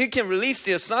 He can release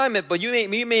the assignment, but you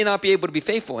may not be able to be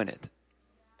faithful in it.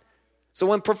 So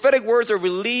when prophetic words are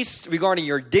released regarding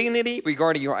your dignity,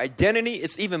 regarding your identity,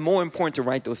 it's even more important to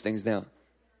write those things down.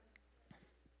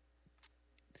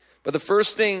 But the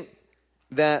first thing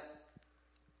that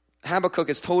Habakkuk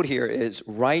is told here is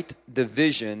write the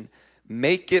vision,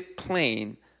 make it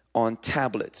plain on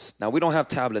tablets. Now, we don't have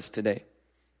tablets today.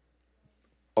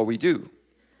 Or we do.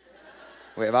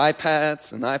 We have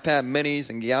iPads and iPad minis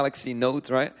and Galaxy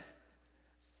Notes, right?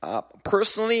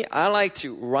 Personally, I like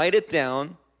to write it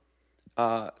down.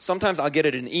 Sometimes I'll get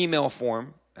it in email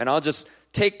form, and I'll just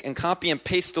take and copy and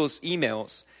paste those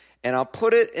emails, and I'll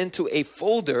put it into a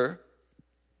folder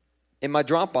in my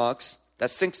Dropbox that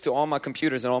syncs to all my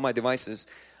computers and all my devices.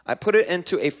 I put it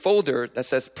into a folder that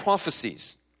says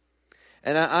prophecies.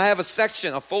 And I have a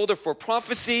folder for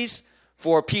prophecies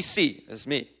for PC. That's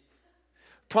me.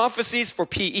 Prophecies for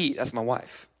PE. That's my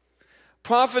wife.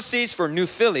 Prophecies for New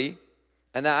Philly.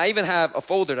 And I even have a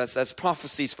folder that says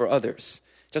prophecies for others.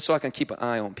 Just so I can keep an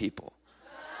eye on people.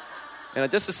 You know,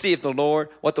 just to see if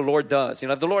what the Lord does. You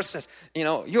know, if the Lord says, you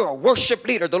know, you're a worship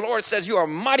leader. The Lord says you are a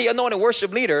mighty anointed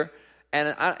worship leader.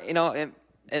 And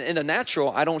in the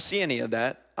natural, I don't see any of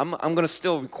that. I'm going to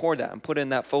still record that and put it in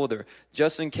that folder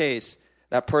just in case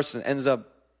that person ends up.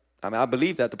 I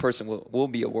believe that the person will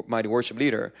be a mighty worship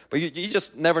leader, but you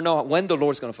just never know when the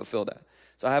Lord's going to fulfill that.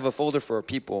 So I have a folder for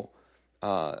people,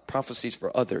 prophecies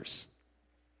for others.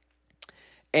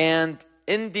 And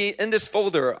in this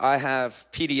folder, I have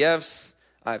PDFs,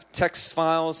 I have text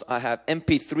files, I have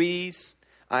MP3s,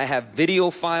 I have video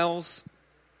files.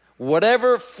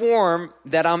 Whatever form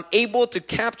that I'm able to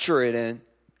capture it in,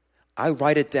 I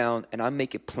write it down and I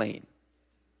make it plain.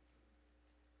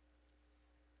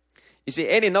 You see,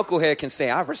 any knucklehead can say,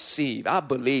 I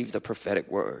believe the prophetic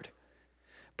word.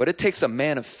 But it takes a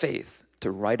man of faith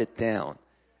to write it down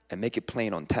and make it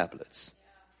plain on tablets.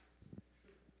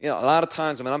 You know, a lot of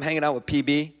times when I'm hanging out with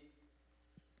PB,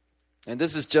 and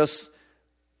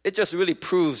it just really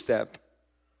proves that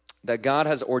God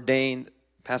has ordained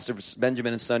Pastor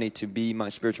Benjamin and Sonny to be my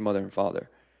spiritual mother and father.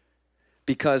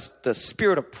 Because the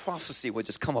spirit of prophecy would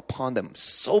just come upon them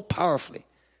so powerfully.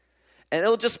 And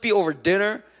it'll just be over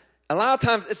dinner. A lot of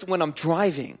times it's when I'm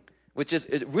driving,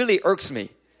 it really irks me.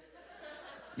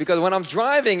 Because when I'm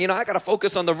driving, you know, I got to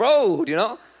focus on the road, you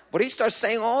know. But he starts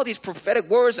saying all these prophetic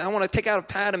words, and I want to take out a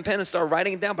pad and pen and start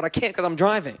writing it down, but I can't because I'm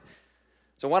driving.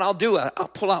 So what I'll do, I'll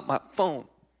pull out my phone.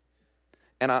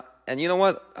 And you know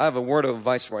what? I have a word of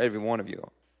advice for every one of you.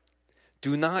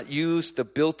 Do not use the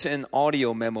built-in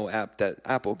audio memo app that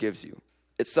Apple gives you.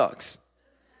 It sucks.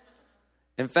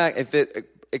 In fact, if it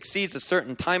exceeds a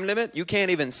certain time limit, you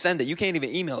can't even send it. You can't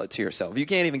even email it to yourself. You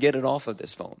can't even get it off of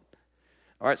this phone.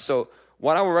 All right, so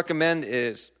what I would recommend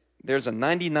is there's a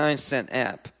 99-cent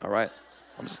app, all right?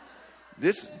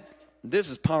 This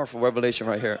is powerful revelation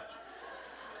right here.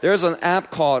 There's an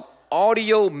app called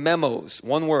Audio Memos.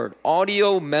 One word,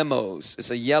 Audio Memos.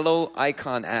 It's a yellow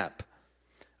icon app,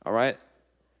 all right?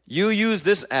 You use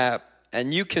this app,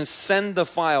 and you can send the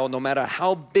file no matter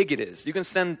how big it is. You can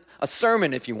send a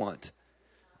sermon if you want.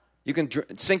 You can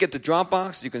sync it to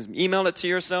Dropbox. You can email it to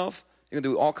yourself. You can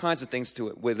do all kinds of things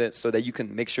with it so that you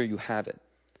can make sure you have it.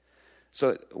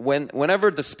 So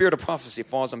whenever the spirit of prophecy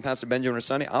falls on Pastor Benjamin or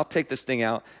Sonny, I'll take this thing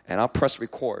out and I'll press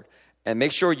record. And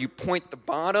make sure you point the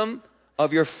bottom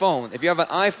of your phone. If you have an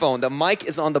iPhone, the mic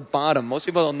is on the bottom. Most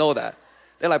people don't know that.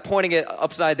 They're like pointing it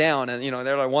upside down and, you know,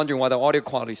 they're like wondering why the audio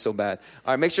quality is so bad.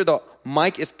 All right, make sure the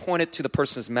mic is pointed to the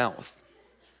person's mouth.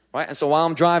 Right? And so while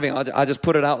I'm driving, I'll just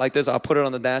put it out like this. I'll put it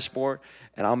on the dashboard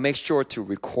and I'll make sure to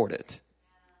record it.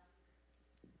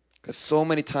 Because so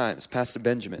many times, Pastor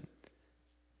Benjamin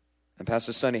and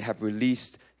Pastor Sonny have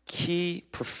released key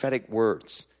prophetic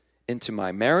words into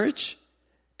my marriage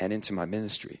and into my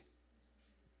ministry.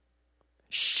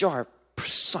 Sharp,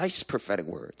 precise prophetic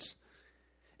words.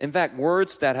 In fact,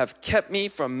 words that have kept me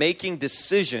from making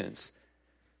decisions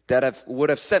that would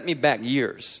have set me back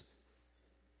years.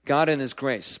 God in His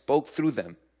grace spoke through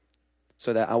them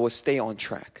so that I will stay on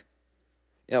track.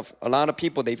 You know, a lot of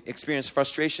people, they've experienced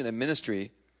frustration in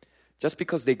ministry just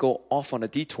because they go off on a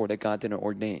detour that God didn't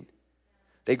ordain.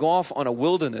 They go off on a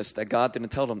wilderness that God didn't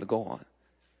tell them to go on.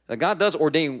 Now, God does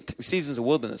ordain seasons of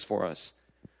wilderness for us.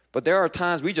 But there are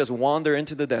times we just wander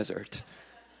into the desert.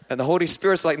 And the Holy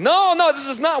Spirit's like, no, this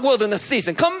is not wilderness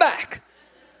season. Come back.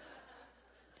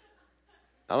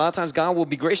 A lot of times God will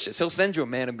be gracious. He'll send you a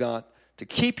man of God to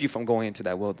keep you from going into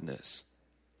that wilderness.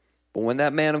 But when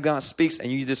that man of God speaks and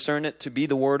you discern it to be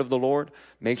the word of the Lord,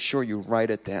 make sure you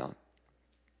write it down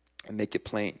and make it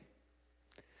plain.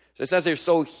 So it says there,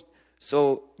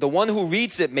 so the one who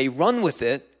reads it may run with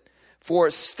it, for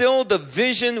still the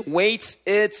vision waits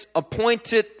its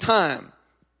appointed time.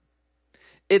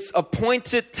 Its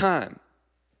appointed time.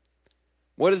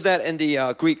 What is that in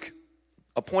the Greek?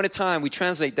 Appointed time, we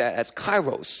translate that as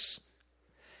kairos.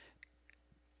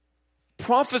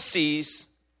 Prophecies,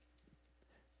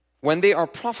 when they are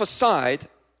prophesied,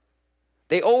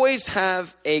 they always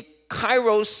have a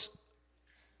kairos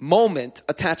moment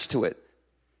attached to it,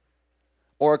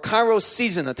 or a kairos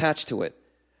season attached to it,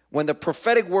 when the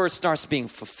prophetic word starts being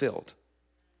fulfilled.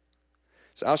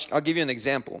 So I'll give you an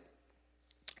example.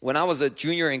 When I was a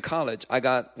junior in college, I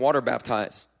got water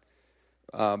baptized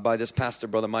by this pastor,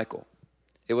 Brother Michael.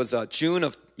 It was June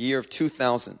of year of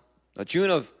 2000, June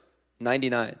of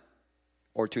 99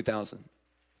 or 2000.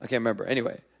 I can't remember.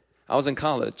 Anyway, I was in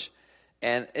college,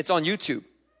 and it's on YouTube.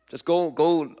 Just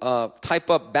go type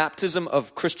up Baptism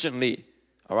of Christian Lee.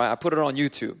 All right, I put it on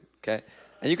YouTube, okay?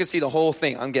 And you can see the whole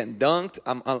thing. I'm getting dunked.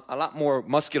 I'm a lot more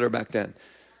muscular back then.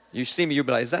 You see me, you'll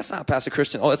be like, that's not Pastor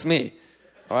Christian. Oh, it's me.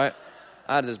 All right?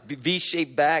 I had this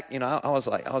V-shaped back. You know, I was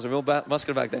a real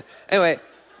muscular back then. Anyway,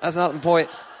 that's not the point.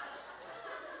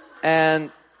 And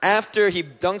after he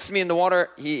dunks me in the water,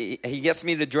 he gets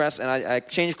me to dress, and I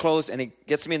change clothes, and he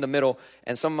gets me in the middle.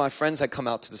 And some of my friends had come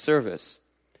out to the service.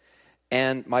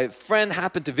 And my friend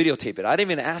happened to videotape it. I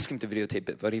didn't even ask him to videotape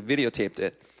it, but he videotaped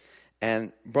it.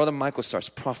 And Brother Michael starts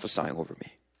prophesying over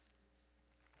me.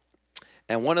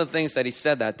 And one of the things that he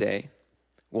said that day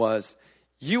was,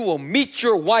 you will meet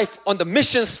your wife on the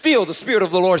missions field, the Spirit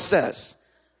of the Lord says.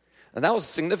 And that was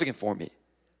significant for me.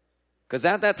 Because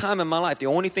at that time in my life, the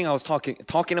only thing I was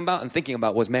talking about and thinking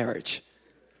about was marriage.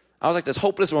 I was like this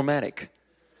hopeless romantic.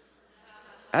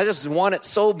 I just wanted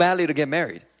so badly to get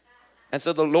married. And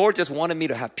so the Lord just wanted me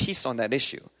to have peace on that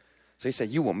issue. So he said,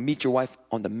 you will meet your wife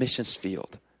on the missions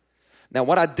field. Now,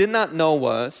 what I did not know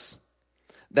was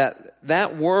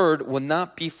that word would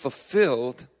not be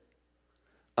fulfilled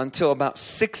until about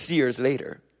 6 years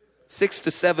later, 6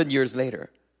 to 7 years later.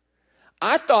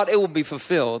 I thought it would be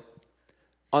fulfilled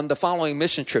on the following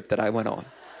mission trip that I went on.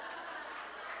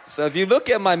 So if you look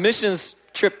at my missions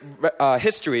trip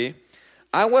history,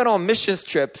 I went on missions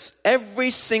trips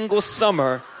every single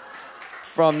summer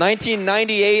from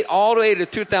 1998 all the way to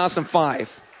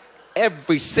 2005.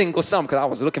 Every single summer, because I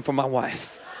was looking for my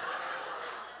wife.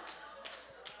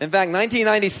 In fact,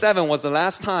 1997 was the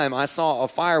last time I saw a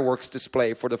fireworks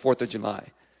display for the 4th of July.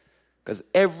 Because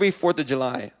every 4th of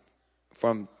July,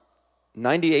 from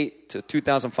 98 to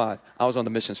 2005, I was on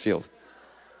the missions field.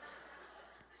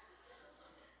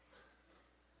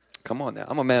 Come on now,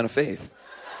 I'm a man of faith.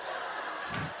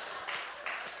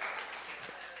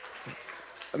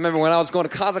 I remember when I was going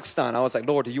to Kazakhstan, I was like,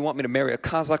 Lord, do you want me to marry a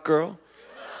Kazakh girl?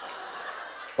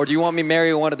 Or do you want me to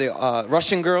marry one of the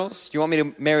Russian girls? Do you want me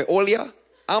to marry Olya?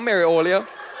 I'll marry Olya.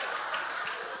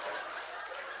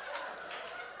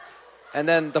 And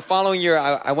then the following year,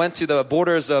 I went to the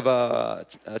borders of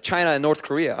China and North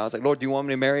Korea. I was like, Lord, do you want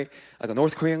me to marry like a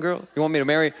North Korean girl? You want me to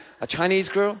marry a Chinese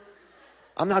girl?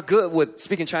 I'm not good with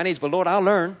speaking Chinese, but Lord, I'll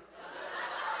learn.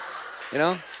 You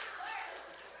know?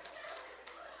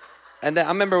 And then I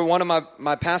remember one of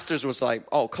my pastors was like,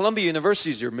 oh, Columbia University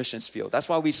is your missions field. That's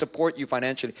why we support you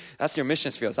financially. That's your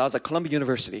missions field. So I was like, Columbia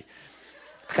University.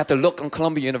 I got the look on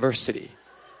Columbia University.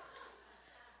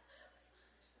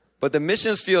 But the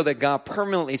missions field that God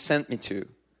permanently sent me to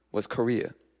was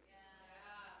Korea.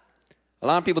 A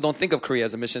lot of people don't think of Korea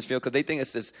as a missions field because they think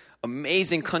it's this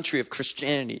amazing country of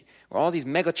Christianity where all these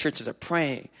mega churches are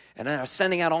praying and are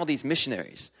sending out all these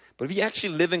missionaries. But if you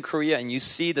actually live in Korea and you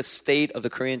see the state of the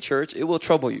Korean church, it will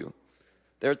trouble you.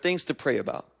 There are things to pray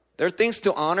about. There are things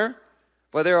to honor,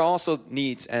 but there are also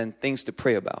needs and things to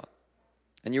pray about.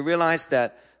 And you realize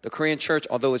that the Korean church,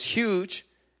 although it's huge,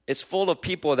 it's full of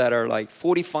people that are like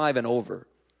 45 and over.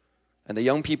 And the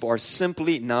young people are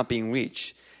simply not being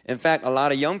reached. In fact, a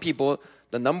lot of young people,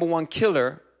 the number one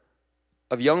killer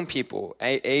of young people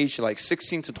aged like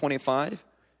 16 to 25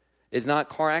 is not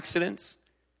car accidents.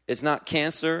 It's not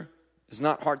cancer. It's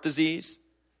not heart disease.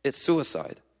 It's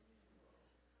suicide.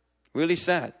 Really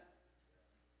sad.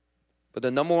 But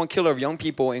the number one killer of young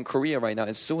people in Korea right now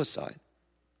is suicide.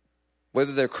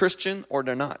 Whether they're Christian or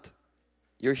they're not.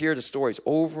 You hear the stories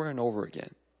over and over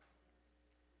again.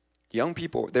 Young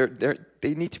people,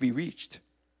 they need to be reached.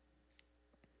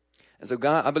 And so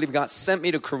I believe God sent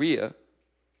me to Korea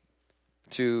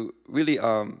to really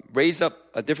raise up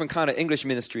a different kind of English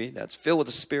ministry that's filled with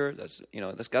the Spirit, that's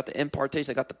got the impartation,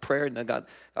 that got the prayer, and that got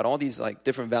all these like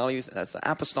different values. And that's the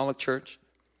apostolic church.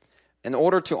 In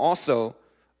order to also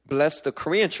bless the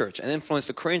Korean church and influence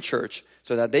the Korean church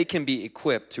so that they can be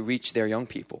equipped to reach their young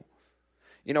people.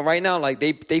 Right now, like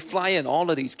they fly in all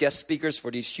of these guest speakers for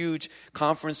these huge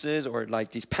conferences or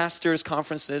like these pastors'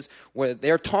 conferences where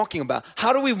they're talking about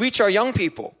how do we reach our young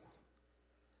people?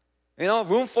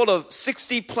 Room full of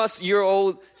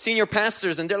 60-plus-year-old senior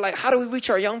pastors, and they're like, how do we reach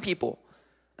our young people?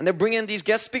 And they're bringing in these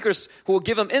guest speakers who will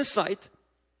give them insight,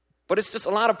 but it's just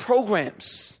a lot of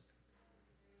programs.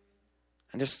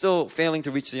 And they're still failing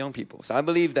to reach the young people. So I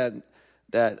believe that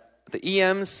the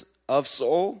EMs of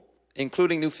Seoul,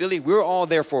 including New Philly, we're all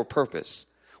there for a purpose.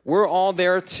 We're all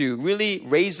there to really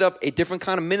raise up a different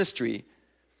kind of ministry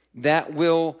that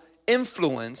will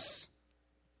influence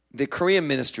the Korean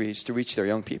ministries to reach their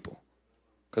young people.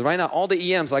 Because right now, all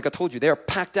the EMs, like I told you, they're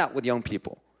packed out with young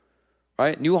people.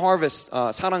 Right? New Harvest,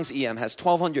 Sarang's EM has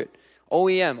 1,200.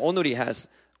 OEM, Onuri has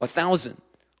 1,000.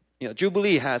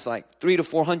 Jubilee has like 300 to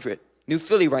 400. New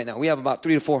Philly right now, we have about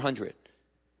 300 to 400.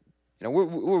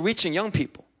 We're reaching young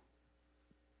people.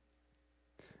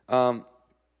 Why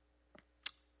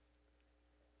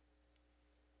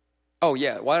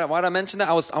did I mention that?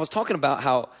 I was talking about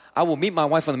how I will meet my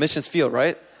wife on the missions field,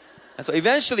 right? And so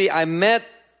eventually I met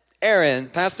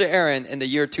Pastor Aaron, in the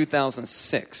year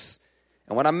 2006.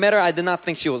 And when I met her, I did not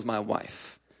think she was my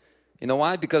wife. You know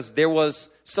why? Because there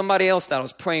was somebody else that I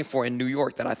was praying for in New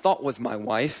York that I thought was my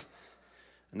wife.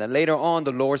 And then later on,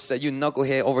 the Lord said, you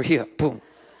knucklehead, over here. Boom.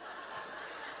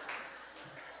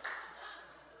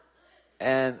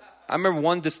 And I remember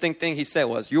one distinct thing he said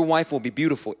was, your wife will be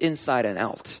beautiful inside and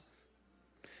out.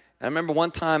 And I remember one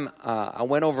time I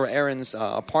went over Erin's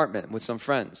apartment with some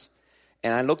friends.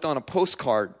 And I looked on a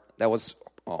postcard that was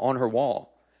on her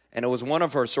wall. And it was one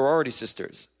of her sorority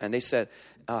sisters. And they said,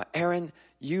 Erin,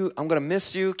 I'm going to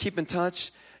miss you. Keep in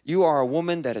touch. You are a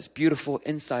woman that is beautiful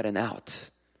inside and out.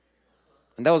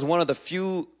 And that was one of the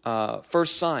few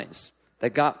first signs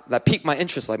that piqued my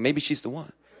interest. Like, maybe she's the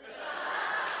one.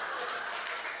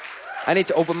 I need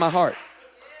to open my heart.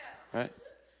 Right?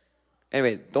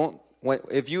 Anyway,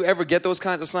 if you ever get those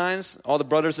kinds of signs, all the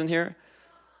brothers in here,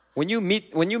 when you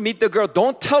meet the girl,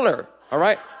 don't tell her, all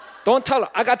right? Don't tell her,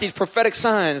 I got these prophetic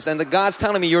signs and the God's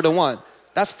telling me you're the one.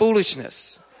 That's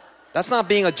foolishness. That's not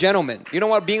being a gentleman. You know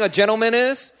what being a gentleman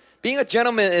is? Being a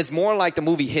gentleman is more like the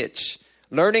movie Hitch.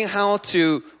 Learning how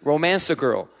to romance a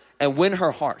girl and win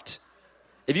her heart.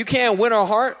 If you can't win her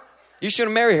heart, you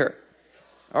shouldn't marry her.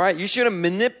 All right? You shouldn't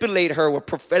manipulate her with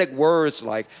prophetic words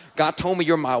like, God told me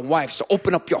you're my wife, so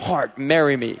open up your heart,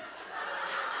 marry me.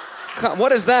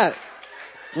 What is that?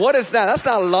 What is that? That's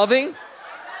not loving.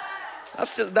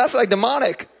 That's like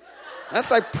demonic. That's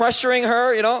like pressuring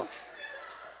her,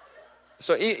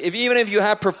 So even if you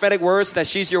have prophetic words that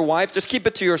she's your wife, just keep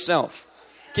it to yourself.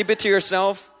 Keep it to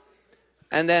yourself.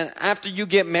 And then after you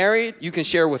get married, you can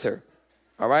share with her.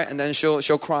 All right? And then she'll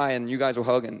cry and you guys will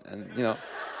hug and you'll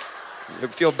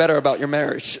feel better about your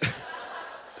marriage.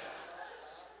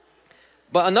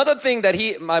 But another thing that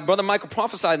my brother Michael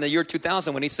prophesied in the year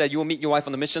 2000 when he said, you will meet your wife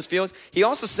on the missions field. He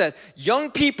also said,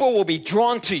 young people will be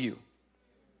drawn to you.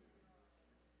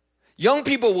 Young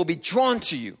people will be drawn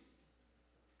to you.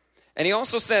 And he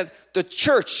also said, the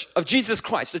church of Jesus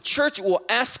Christ, the church will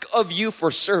ask of you for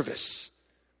service.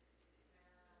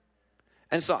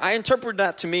 And so I interpret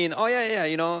that to mean,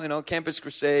 Campus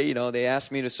Crusade, they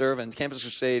asked me to serve, and Campus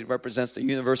Crusade represents the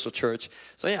universal church.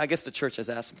 So I guess the church has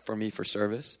asked for me for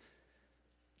service.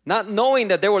 Not knowing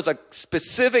that there was a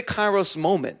specific Kairos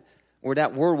moment where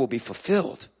that word will be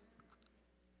fulfilled.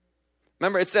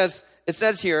 Remember, it says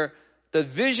here, the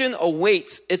vision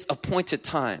awaits its appointed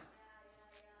time.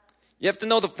 You have to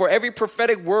know that for every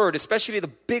prophetic word, especially the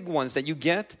big ones that you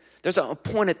get, there's an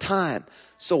appointed time.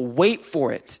 So wait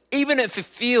for it. Even if it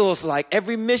feels like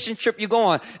every mission trip you go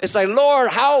on, it's like,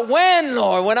 Lord,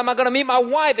 Lord? When am I going to meet my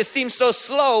wife? It seems so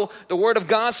slow. The word of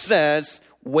God says,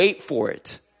 wait for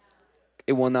it.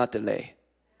 It will not delay.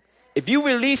 If you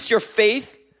release your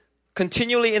faith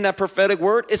continually in that prophetic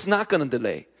word, it's not going to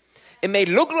delay. It may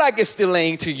look like it's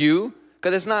delaying to you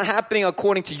because it's not happening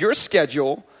according to your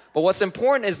schedule. But what's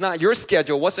important is not your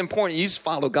schedule. What's important is you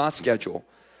follow God's schedule.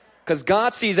 because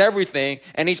God sees everything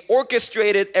and He's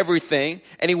orchestrated everything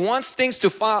and He wants things to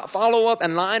follow up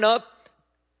and line up.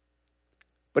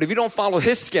 But if you don't follow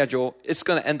His schedule, it's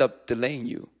going to end up delaying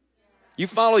you. You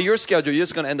follow your schedule, you're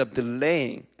just going to end up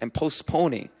delaying and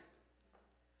postponing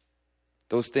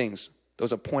those things,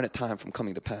 those appointed time from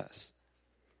coming to pass.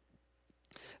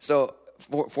 So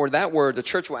for that word, the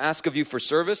church will ask of you for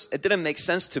service. It didn't make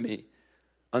sense to me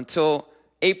until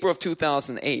April of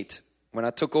 2008 when I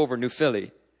took over New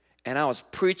Philly. And I was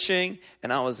preaching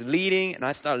and I was leading and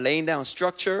I started laying down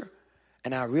structure.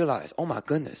 And I realized, oh my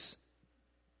goodness,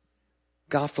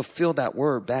 God fulfilled that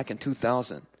word back in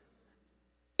 2000.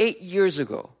 8 years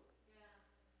ago.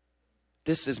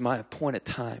 This is my appointed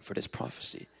time for this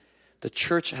prophecy. The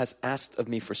church has asked of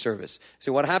me for service.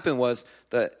 So what happened was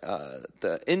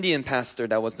the Indian pastor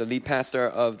that was the lead pastor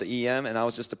of the EM, and I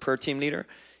was just the prayer team leader,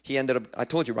 he ended up, I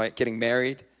told you, right, getting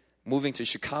married, moving to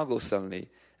Chicago suddenly.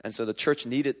 And so the church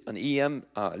needed an EM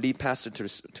lead pastor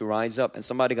to rise up. And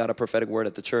somebody got a prophetic word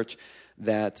at the church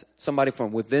that somebody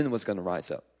from within was going to rise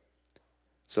up.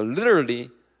 So literally,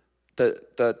 the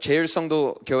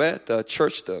제일성도 교회, the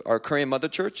church, our Korean mother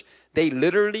church, they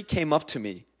literally came up to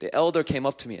me. The elder came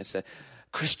up to me and said,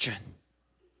 Christian,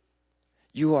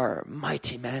 you are a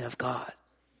mighty man of God.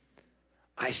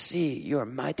 I see you're a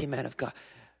mighty man of God.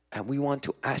 And we want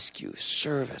to ask you,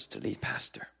 serve as the lead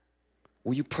pastor.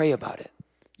 Will you pray about it?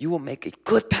 You will make a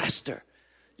good pastor.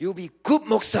 You will be good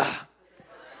목사.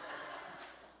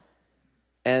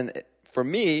 And for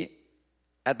me,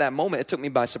 at that moment, it took me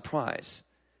by surprise.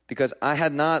 Because I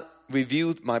had not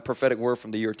reviewed my prophetic word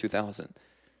from the year 2000.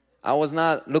 I was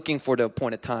not looking for the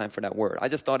appointed time for that word. I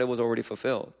just thought it was already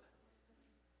fulfilled.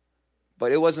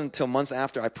 But it wasn't until months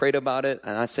after I prayed about it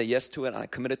and I said yes to it and I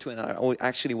committed to it and I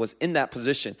actually was in that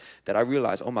position that I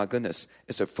realized, oh my goodness,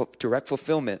 it's a direct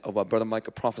fulfillment of what Brother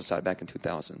Micah prophesied back in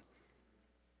 2000.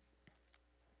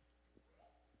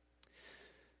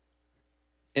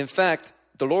 In fact,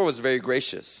 the Lord was very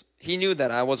gracious. He knew that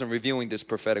I wasn't reviewing this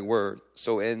prophetic word.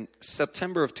 So in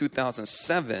September of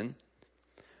 2007,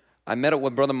 I met up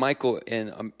with Brother Michael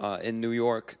in New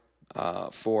York. I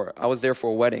was there for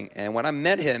a wedding. And when I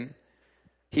met him,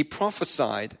 he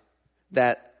prophesied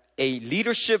that a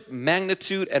leadership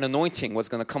magnitude and anointing was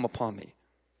going to come upon me.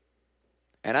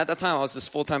 And at that time, I was this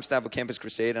full-time staff of Campus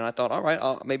Crusade. And I thought, all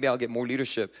right, maybe I'll get more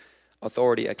leadership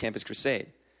authority at Campus Crusade.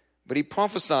 But he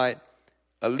prophesied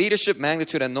a leadership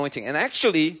magnitude and anointing. And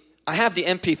actually, I have the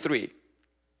MP3.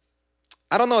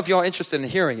 I don't know if y'all are interested in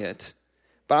hearing it,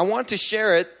 but I want to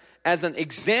share it as an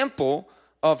example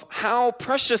of how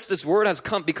precious this word has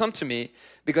become to me,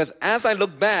 because as I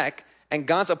look back and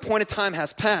God's appointed time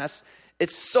has passed, it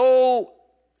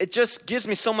just gives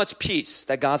me so much peace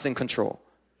that God's in control.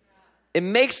 It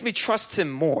makes me trust Him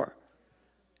more,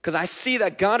 because I see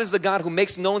that God is the God who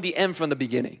makes known the end from the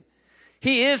beginning.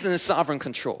 He is in His sovereign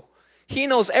control. He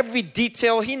knows every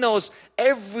detail. He knows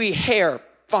every hair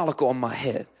follicle on my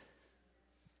head.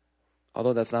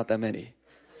 Although that's not that many.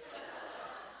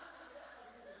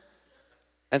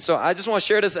 And so I just want to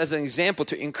share this as an example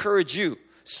to encourage you.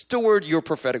 Steward your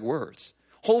prophetic words.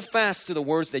 Hold fast to the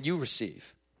words that you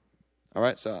receive. All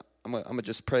right, so I'm going to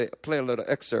just play a little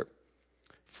excerpt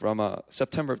from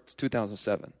September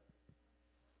 2007.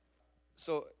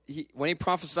 So when he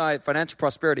prophesied financial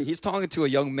prosperity, he's talking to a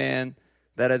young man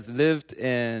that has lived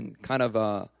in kind of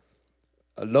a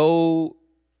low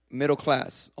middle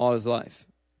class all his life.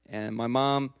 And my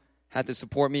mom had to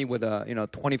support me with a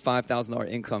 $25,000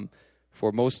 income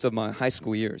for most of my high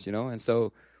school years, And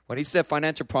so when he said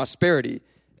financial prosperity,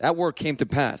 that word came to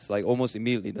pass like almost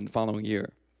immediately the following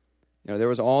year. There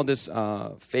was all this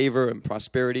favor and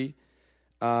prosperity.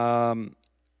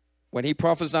 When he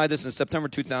prophesied this in September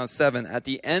 2007, at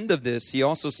the end of this, he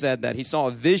also said that he saw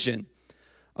a vision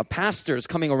of pastors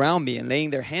coming around me and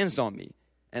laying their hands on me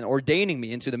and ordaining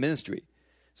me into the ministry.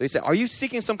 So he said, are you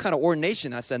seeking some kind of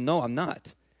ordination? I said, no, I'm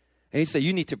not. And he said,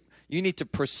 you need to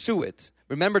pursue it.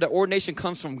 Remember that ordination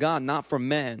comes from God, not from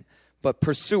man, but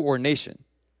pursue ordination,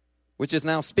 which is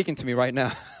now speaking to me right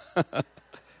now.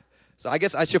 So I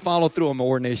guess I should follow through on my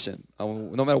ordination,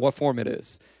 no matter what form it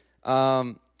is.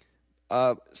 So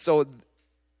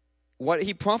what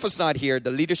he prophesied here,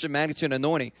 the leadership magnitude and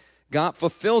anointing, God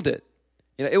fulfilled it.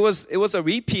 It was a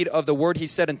repeat of the word he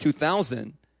said in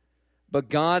 2000, but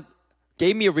God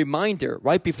gave me a reminder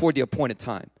right before the appointed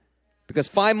time. Because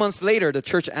 5 months later, the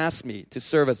church asked me to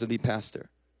serve as the lead pastor.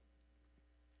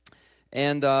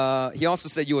 And he also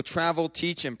said, you will travel,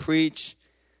 teach, and preach.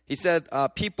 He said,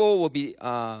 people will be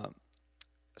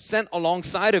sent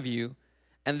alongside of you,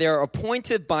 and they're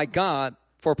appointed by God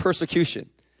for persecution.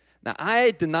 Now,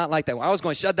 I did not like that. I was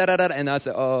going, shut da da da, and I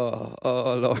said, oh,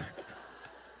 Lord.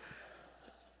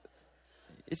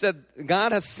 He said,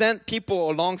 God has sent people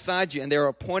alongside you, and they're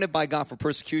appointed by God for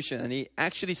persecution. And he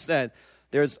actually said,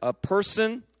 there's a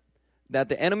person that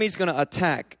the enemy is going to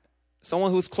attack,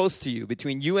 someone who's close to you,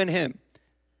 between you and him.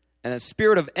 And a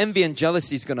spirit of envy and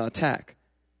jealousy is going to attack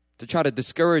to try to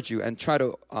discourage you and try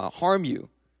to harm you.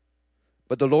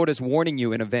 But the Lord is warning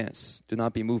you in advance. Do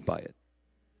not be moved by it.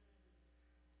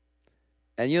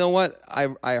 And you know what?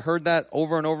 I heard that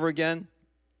over and over again.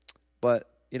 But,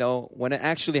 when it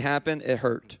actually happened, it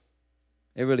hurt.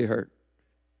 It really hurt.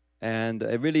 And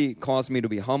it really caused me to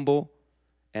be humble.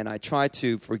 And I tried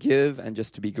to forgive and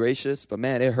just to be gracious. But,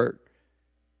 man, it hurt.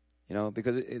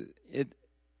 Because it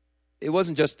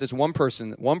wasn't just this one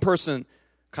person. One person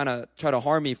kind of tried to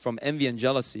harm me from envy and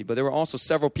jealousy. But there were also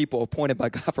several people appointed by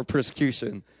God for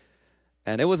persecution.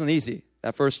 And it wasn't easy,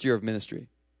 that first year of ministry.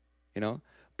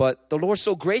 But the Lord's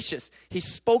so gracious. He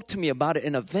spoke to me about it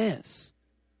in advance.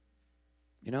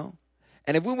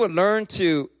 And if we would learn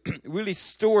to really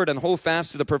steward and hold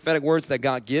fast to the prophetic words that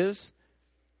God gives,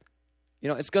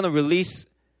 it's going to release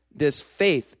this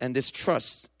faith and this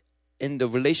trust in the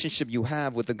relationship you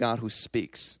have with the God who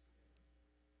speaks.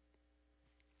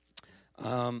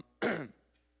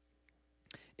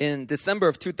 In December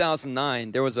of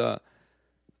 2009, there was a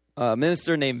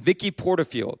minister named Vicky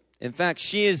Porterfield. In fact,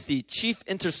 she is the chief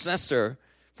intercessor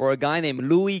for a guy named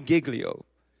Louis Giglio.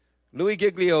 Louis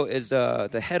Giglio is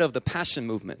the head of the Passion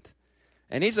Movement.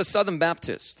 And he's a Southern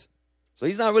Baptist. So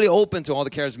he's not really open to all the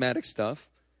charismatic stuff.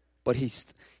 But he's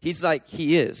like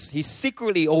he is. He's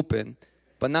secretly open,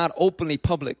 but not openly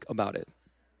public about it.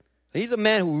 He's a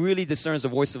man who really discerns the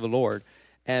voice of the Lord.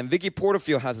 And Vicky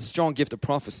Porterfield has a strong gift of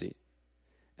prophecy.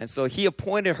 And so he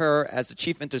appointed her as the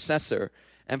chief intercessor.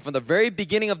 And from the very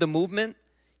beginning of the movement,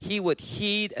 he would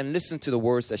heed and listen to the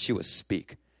words that she would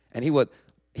speak. And he would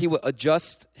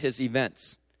adjust his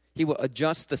events. He would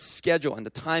adjust the schedule and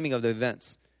the timing of the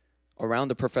events around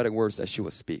the prophetic words that she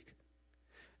would speak.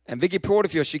 And Vicky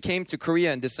Porterfield, she came to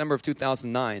Korea in December of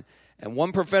 2009. And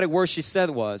one prophetic word she said,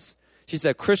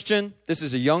 Christian, this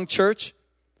is a young church.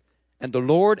 And the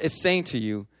Lord is saying to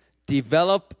you,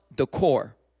 develop the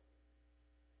core.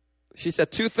 She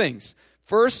said two things.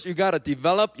 First, you got to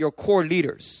develop your core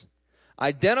leaders.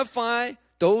 Identify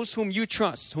those whom you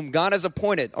trust, whom God has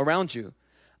appointed around you.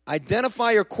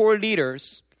 Identify your core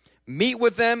leaders, meet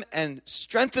with them, and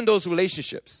strengthen those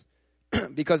relationships.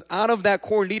 Because out of that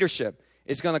core leadership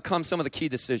is going to come some of the key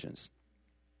decisions.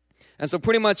 And so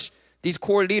pretty much these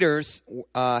core leaders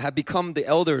have become the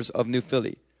elders of New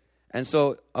Philly. And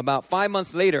so about 5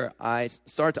 months later, I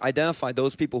started to identify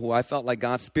those people who I felt like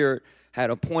God's Spirit had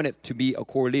appointed to be a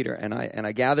core leader. And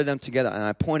I gathered them together and I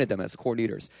appointed them as core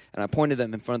leaders. And I appointed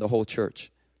them in front of the whole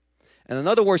church. And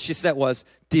another word she said was,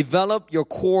 develop your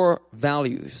core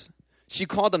values. She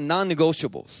called them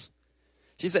non-negotiables.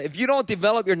 She said, if you don't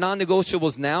develop your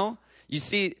non-negotiables now, you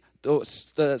see,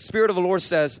 the Spirit of the Lord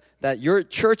says that your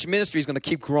church ministry is going to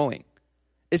keep growing.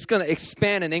 It's going to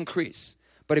expand and increase.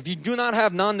 But if you do not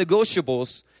have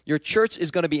non-negotiables, your church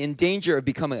is going to be in danger of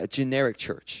becoming a generic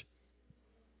church.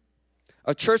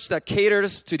 A church that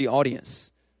caters to the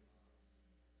audience.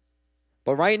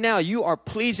 But right now, you are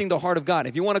pleasing the heart of God.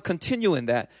 If you want to continue in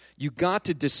that, you got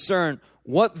to discern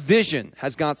what vision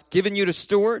has God given you to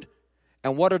steward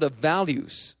and what are the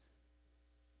values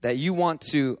that you want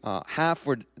to have,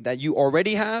 that you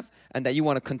already have, and that you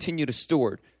want to continue to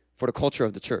steward for the culture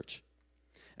of the church.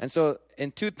 And so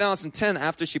in 2010,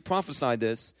 after she prophesied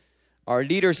this, our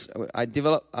leaders, I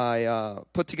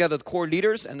put together the core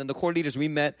leaders, and then the core leaders, we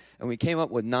met, and we came up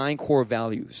with 9 core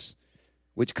values,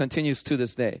 which continues to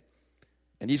this day.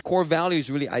 And these core values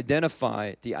really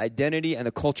identify the identity and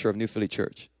the culture of New Philly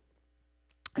Church.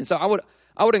 And so I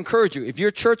would encourage you, if your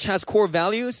church has core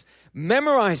values,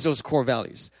 memorize those core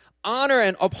values. Honor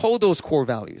and uphold those core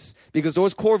values. Because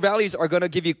those core values are going to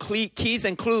give you keys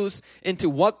and clues into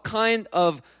what kind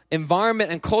of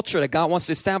environment and culture that God wants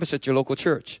to establish at your local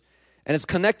church. And it's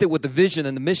connected with the vision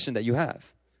and the mission that you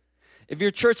have. If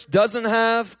your church doesn't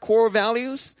have core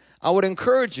values, I would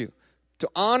encourage you to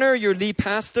honor your lead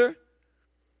pastor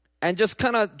and just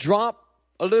kind of drop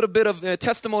a little bit of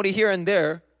testimony here and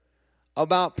there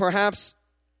about perhaps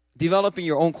developing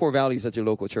your own core values at your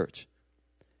local church.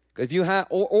 If you have,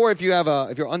 if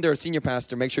you're under a senior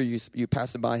pastor, make sure you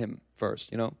pass it by him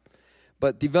first,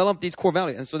 But develop these core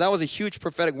values. And so that was a huge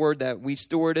prophetic word that we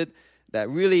stewarded that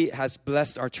really has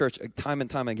blessed our church time and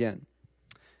time again.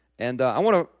 And I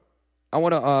want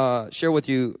to share with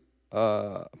you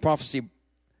a prophecy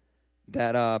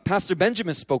that Pastor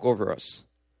Benjamin spoke over us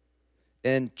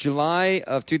in July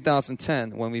of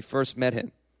 2010 when we first met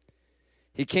him.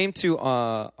 He came to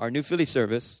our New Philly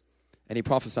service, And he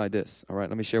prophesied this. All right,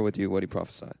 let me share with you what he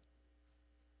prophesied.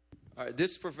 All right,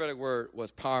 this prophetic word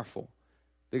was powerful.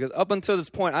 Because up until this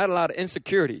point, I had a lot of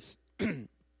insecurities.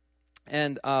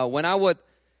 And when I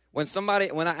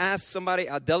asked somebody,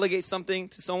 I delegate something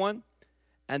to someone,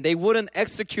 and they wouldn't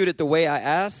execute it the way I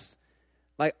asked,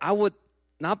 like I would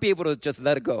not be able to just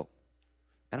let it go.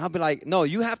 And I'll be like, no,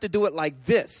 you have to do it like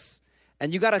this.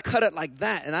 And you got to cut it like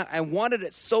that. And I wanted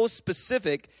it so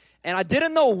specific. And I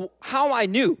didn't know how I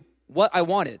knew what I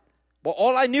wanted. But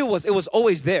all I knew was it was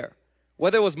always there.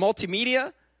 Whether it was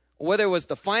multimedia, whether it was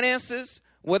the finances,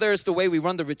 whether it's the way we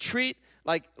run the retreat.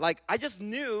 Like I just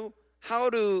knew how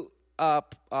to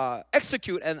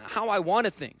execute and how I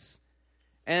wanted things.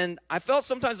 And I felt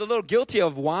sometimes a little guilty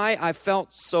of why I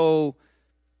felt so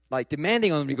like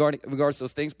demanding on regards to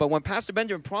those things. But when Pastor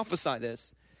Benjamin prophesied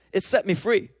this, it set me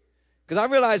free. Because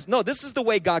I realized, no, this is the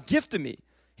way God gifted me.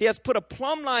 He has put a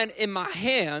plumb line in my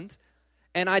hand,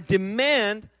 and I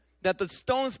demand that the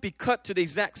stones be cut to the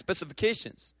exact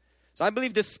specifications. So I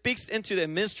believe this speaks into the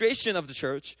administration of the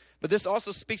church, but this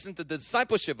also speaks into the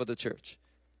discipleship of the church.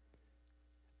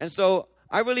 And so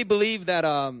I really believe that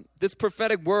this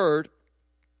prophetic word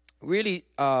really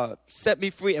set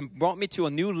me free and brought me to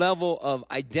a new level of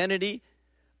identity,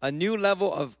 a new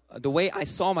level of the way I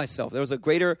saw myself. There was a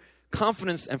greater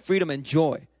confidence and freedom and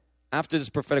joy after this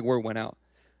prophetic word went out.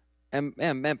 And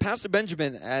man, Pastor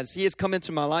Benjamin, as he has come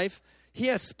into my life, he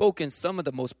has spoken some of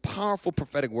the most powerful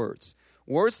prophetic words.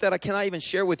 Words that I cannot even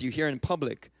share with you here in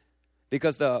public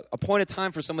because the appointed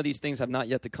time for some of these things have not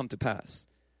yet to come to pass.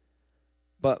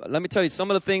 But let me tell you,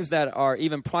 some of the things that are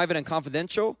even private and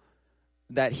confidential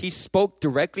that he spoke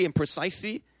directly and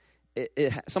precisely,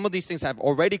 some of these things have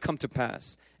already come to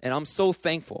pass. And I'm so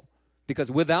thankful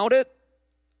because without it,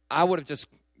 I would have just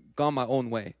gone my own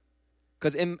way.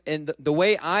 Because in the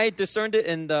way I discerned it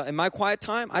in my quiet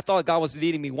time, I thought God was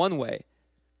leading me one way.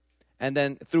 And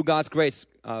then through God's grace,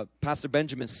 Pastor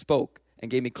Benjamin spoke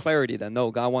and gave me clarity that, no,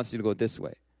 God wants you to go this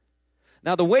way.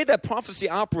 Now, the way that prophecy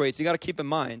operates, you got to keep in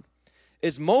mind,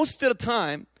 is most of the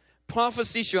time,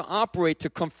 prophecy should operate to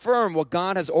confirm what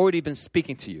God has already been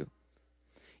speaking to you.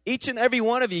 Each and every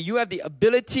one of you, you have the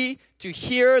ability to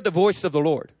hear the voice of the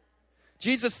Lord.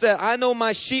 Jesus said, I know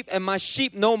my sheep and my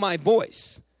sheep know my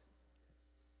voice.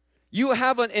 You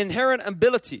have an inherent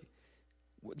ability.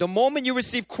 The moment you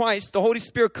receive Christ, the Holy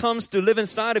Spirit comes to live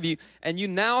inside of you, and you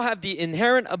now have the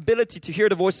inherent ability to hear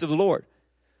the voice of the Lord.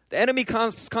 The enemy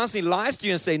constantly lies to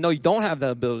you and say, no, you don't have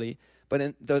that ability.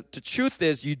 But the truth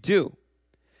is, you do.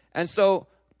 And so,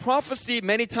 prophecy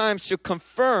many times should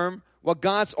confirm what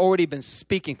God's already been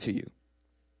speaking to you.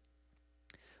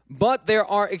 But there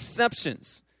are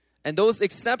exceptions. And those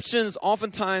exceptions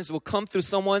oftentimes will come through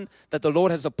someone that the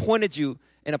Lord has appointed you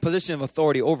in a position of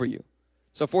authority over you.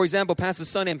 So, for example, Pastor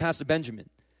Sonny and Pastor Benjamin.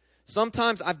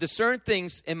 Sometimes I've discerned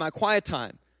things in my quiet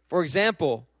time. For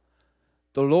example,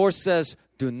 the Lord says,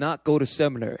 do not go to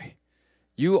seminary.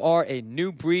 You are a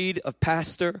new breed of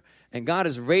pastor, and God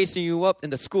is raising you up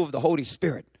in the school of the Holy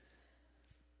Spirit.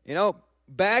 You know,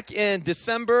 back in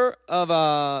December of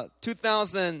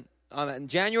in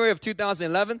January of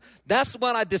 2011, that's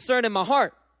what I discerned in my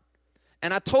heart.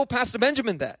 And I told Pastor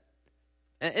Benjamin that.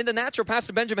 And in the natural,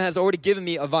 Pastor Benjamin has already given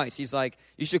me advice. He's like,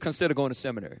 you should consider going to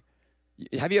seminary.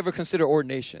 Have you ever considered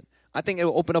ordination? I think it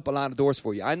will open up a lot of doors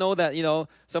for you. I know that,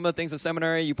 some of the things in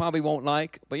seminary you probably won't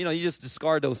like, but, you just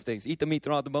discard those things. Eat the meat,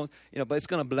 throw out the bones, but it's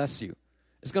going to bless you.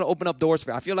 It's going to open up doors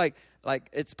for you. I feel like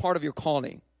it's part of your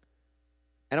calling.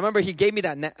 And I remember he gave me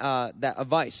that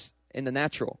advice in the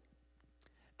natural.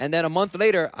 And then a month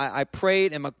later, I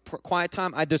prayed in my quiet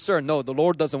time. I discerned, no, the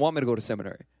Lord doesn't want me to go to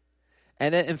seminary.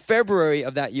 And then in February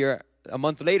of that year, a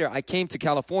month later, I came to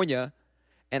California,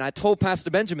 and I told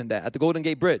Pastor Benjamin that at the Golden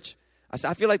Gate Bridge. I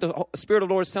said, I feel like the Spirit of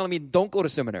the Lord is telling me, don't go to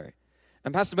seminary.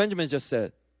 And Pastor Benjamin just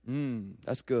said,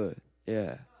 that's good.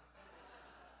 Yeah.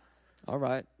 All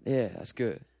right. Yeah, that's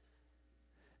good.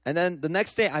 And then the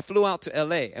next day, I flew out to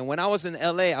L.A. And when I was in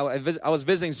L.A., I was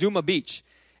visiting Zuma Beach.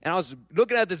 And I was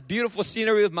looking at this beautiful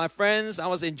scenery with my friends. I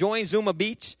was enjoying Zuma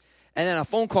Beach. And then a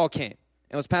phone call came.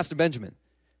 It was Pastor Benjamin.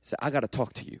 He said, I got to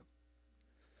talk to you.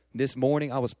 This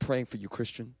morning, I was praying for you,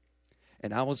 Christian.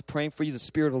 And I was praying for you. The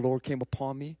Spirit of the Lord came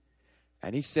upon me.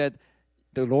 And he said,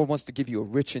 the Lord wants to give you a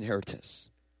rich inheritance.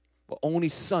 But only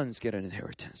sons get an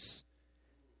inheritance.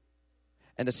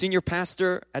 And the senior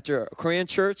pastor at your Korean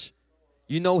church,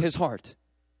 you know his heart.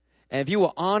 And if you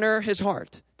will honor his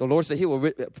heart, the Lord said he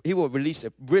will release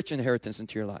a rich inheritance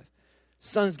into your life.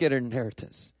 Sons get an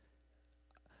inheritance.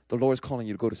 The Lord is calling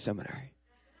you to go to seminary.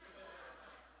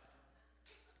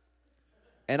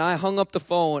 And I hung up the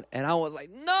phone, and I was like,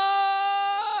 no!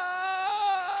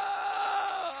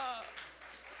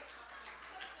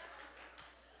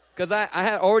 Because I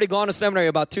had already gone to seminary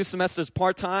about 2 semesters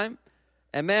part-time.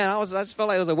 And man, I just felt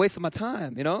like it was a waste of my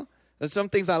time, you know. There's some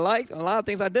things I liked and a lot of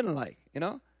things I didn't like, you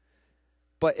know.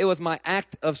 But it was my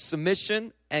act of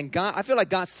submission. And God, I feel like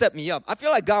God set me up. I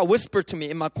feel like God whispered to me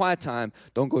in my quiet time,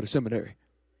 don't go to seminary.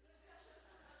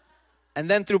 And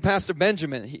then through Pastor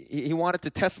Benjamin, he wanted to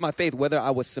test my faith whether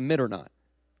I would submit or not.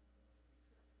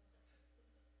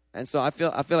 And so I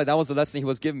feel like that was the lesson he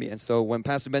was giving me. And so when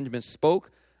Pastor Benjamin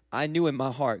spoke, I knew in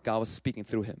my heart God was speaking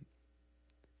through him.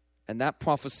 And that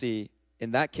prophecy,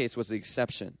 in that case, was the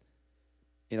exception.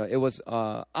 You know, it was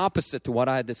opposite to what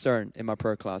I had discerned in my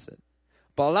prayer closet.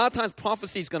 But a lot of times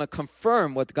prophecy is going to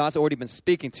confirm what God's already been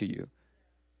speaking to you.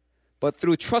 But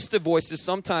through trusted voices,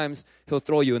 sometimes he'll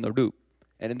throw you in the loop.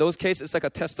 And in those cases, it's like a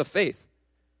test of faith.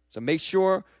 So make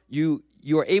sure you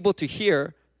are able to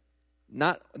hear,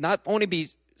 not only be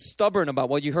stubborn about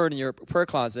what you heard in your prayer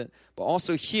closet, but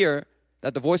also hear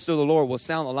that the voice of the Lord will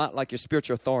sound a lot like your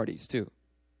spiritual authorities too.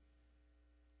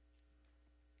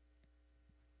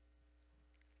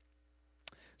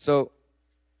 So,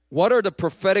 what are the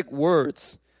prophetic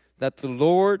words that the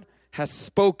Lord has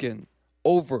spoken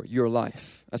over your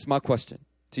life? That's my question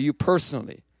to you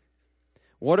personally.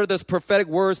 What are those prophetic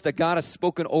words that God has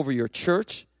spoken over your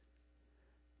church?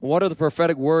 What are the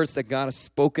prophetic words that God has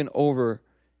spoken over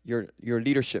your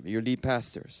leadership, your lead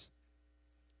pastors?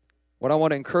 What I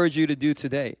want to encourage you to do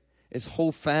today is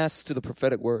hold fast to the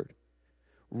prophetic word.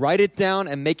 Write it down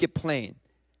and make it plain.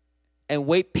 And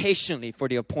wait patiently for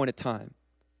the appointed time.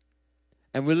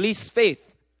 And release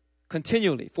faith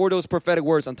continually for those prophetic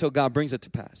words until God brings it to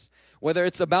pass. Whether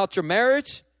it's about your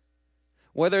marriage,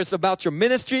 whether it's about your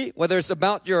ministry, whether it's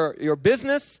about your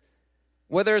business,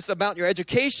 whether it's about your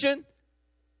education,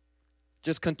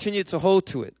 just continue to hold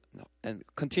to it and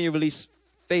continue to release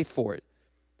faith for it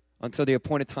until the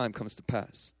appointed time comes to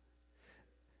pass.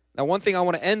 Now, one thing I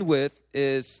want to end with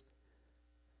is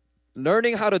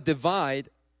learning how to divide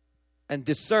and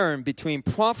discern between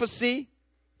prophecy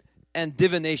and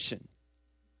divination.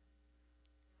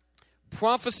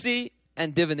 Prophecy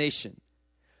and divination.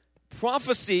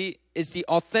 Prophecy is the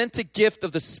authentic gift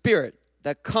of the Spirit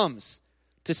that comes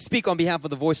to speak on behalf of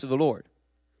the voice of the Lord.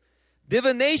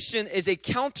 Divination is a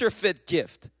counterfeit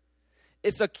gift.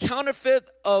 It's a counterfeit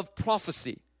of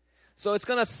prophecy. So it's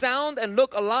going to sound and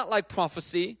look a lot like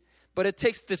prophecy, but it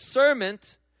takes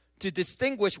discernment to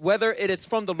distinguish whether it is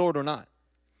from the Lord or not.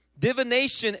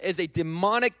 Divination is a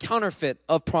demonic counterfeit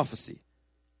of prophecy.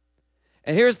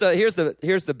 And here's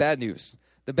the bad news.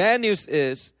 The bad news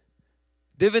is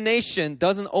divination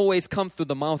doesn't always come through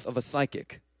the mouth of a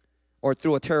psychic or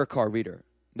through a tarot card reader.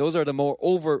 Those are the more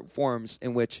overt forms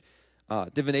in which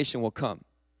divination will come.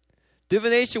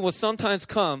 Divination will sometimes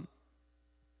come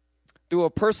through a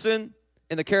person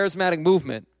in the charismatic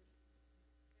movement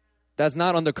that's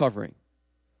not undercovering.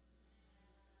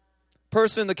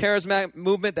 Person in the charismatic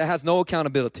movement that has no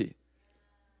accountability.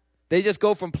 They just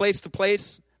go from place to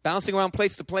place, bouncing around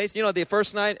place to place. You know, the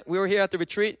first night we were here at the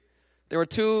retreat, there were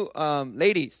 2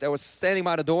 ladies that were standing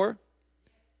by the door.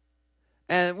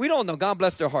 And we don't know, God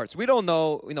bless their hearts. We don't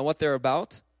know, what they're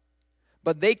about.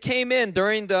 But they came in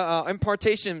during the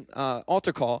impartation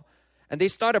altar call, and they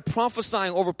started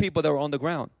prophesying over people that were on the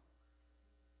ground.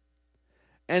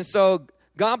 And so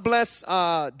God bless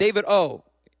David O.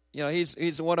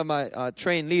 He's one of my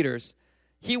trained leaders.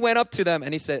 He went up to them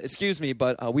and he said, "Excuse me,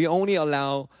 but we only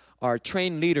allow our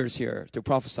trained leaders here to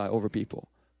prophesy over people."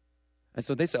 And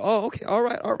so they said, "Oh, okay, all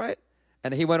right."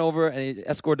 And he went over and he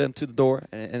escorted them to the door.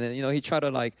 And then, he tried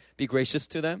to be gracious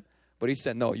to them. But he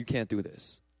said, "No, you can't do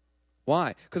this."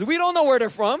 Why? Because we don't know where they're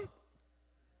from.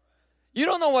 You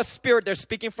don't know what spirit they're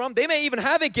speaking from. They may even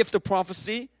have a gift of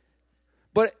prophecy.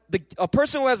 But a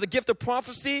person who has the gift of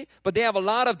prophecy, but they have a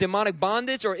lot of demonic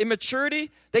bondage or immaturity,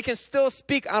 they can still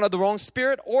speak out of the wrong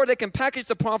spirit, or they can package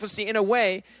the prophecy in a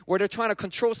way where they're trying to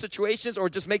control situations or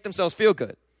just make themselves feel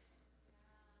good.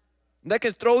 That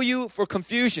can throw you for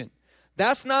confusion.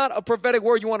 That's not a prophetic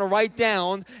word you want to write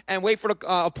down and wait for the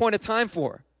appointed time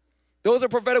for. Those are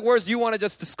prophetic words you want to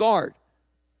just discard,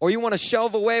 or you want to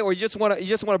shelve away, or you just want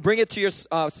to bring it to your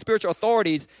spiritual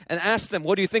authorities and ask them,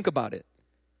 "What do you think about it?"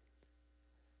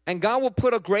 And God will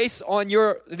put a grace on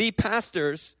your lead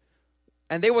pastors,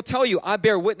 and they will tell you, "I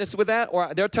bear witness with that,"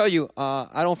 or they'll tell you,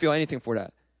 "I don't feel anything for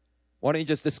that. Why don't you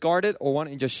just discard it, or why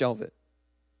don't you just shelve it?"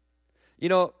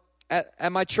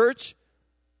 At my church,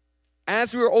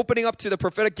 as we were opening up to the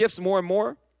prophetic gifts more and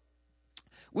more,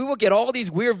 we would get all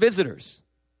these weird visitors.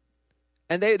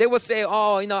 And they would say,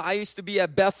 "Oh, I used to be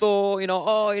at Bethel.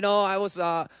 I was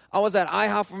at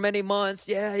IHOP for many months.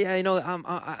 Yeah,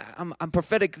 I'm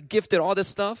prophetic gifted, all this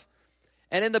stuff."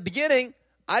 And in the beginning,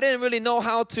 I didn't really know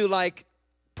how to like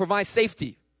provide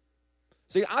safety.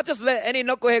 So I'll just let any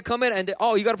knucklehead come in and,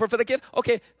 you got a prophetic gift?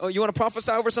 Okay, you want to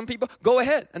prophesy over some people? Go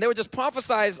ahead. And they would just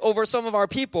prophesy over some of our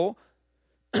people.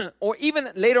 Or even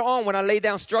later on when I laid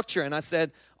down structure and I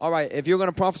said, all right, if you're going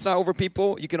to prophesy over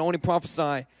people, you can only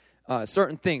prophesy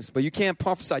certain things. But you can't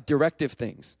prophesy directive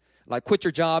things. Like quit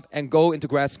your job and go into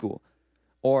grad school.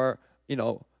 Or,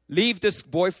 leave this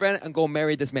boyfriend and go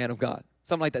marry this man of God.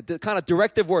 Something like that. The kind of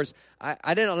directive words.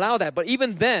 I didn't allow that. But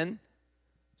even then,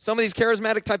 some of these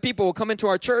charismatic type people will come into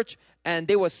our church and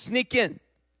they will sneak in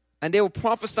and they will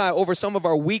prophesy over some of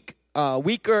our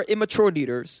weaker, immature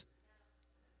leaders.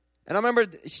 And I remember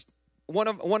one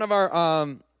of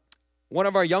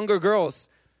our younger girls,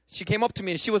 she came up to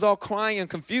me and she was all crying and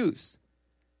confused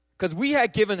because we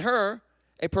had given her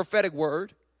a prophetic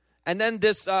word, and then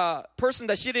this person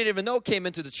that she didn't even know came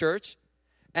into the church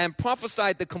and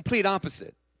prophesied the complete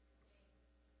opposite,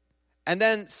 and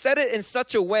then said it in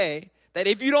such a way that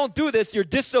if you don't do this, you're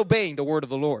disobeying the word of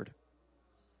the Lord.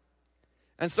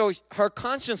 And so her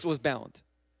conscience was bound.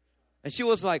 And she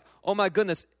was like, oh my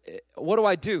goodness, what do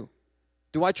I do?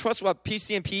 Do I trust what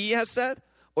PCMPE has said?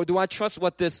 Or do I trust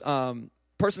what this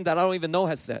person that I don't even know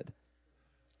has said?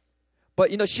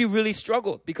 But, she really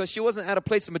struggled because she wasn't at a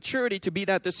place of maturity to be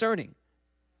that discerning.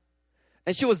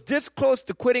 And she was this close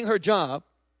to quitting her job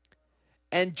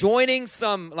and joining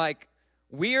some like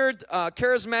weird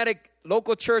charismatic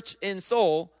local church in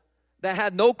Seoul that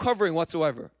had no covering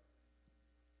whatsoever.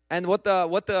 And what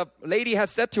the lady has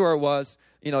said to her was,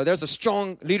 there's a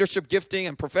strong leadership gifting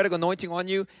and prophetic anointing on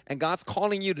you, and God's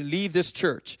calling you to leave this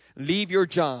church, leave your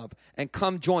job, and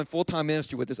come join full-time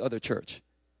ministry with this other church.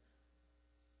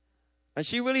 And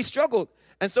she really struggled.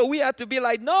 And so we had to be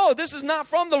like, no, this is not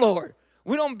from the Lord.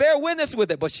 We don't bear witness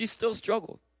with it. But she still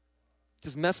struggled.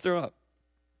 Just messed her up.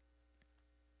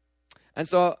 And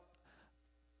so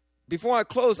before I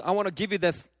close, I want to give you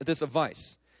this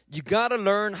advice. You got to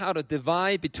learn how to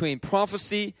divide between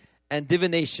prophecy and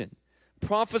divination.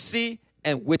 Prophecy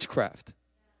and witchcraft.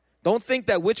 Don't think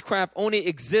that witchcraft only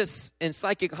exists in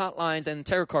psychic hotlines and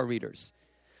tarot card readers.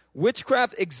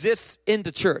 Witchcraft exists in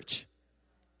the church.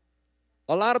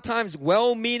 A lot of times,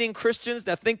 well-meaning Christians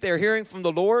that think they're hearing from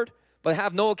the Lord but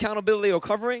have no accountability or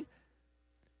covering,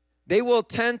 they will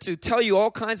tend to tell you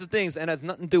all kinds of things and has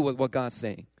nothing to do with what God's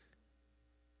saying.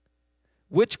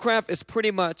 Witchcraft is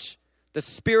pretty much the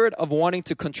spirit of wanting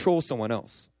to control someone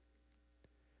else.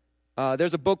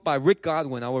 There's a book by Rick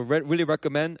Godwin I would really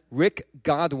recommend. Rick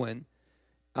Godwin.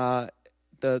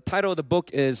 The title of the book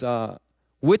is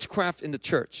Witchcraft in the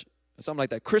Church. Something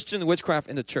like that. Christian Witchcraft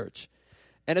in the Church.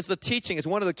 And it's a teaching. It's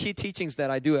one of the key teachings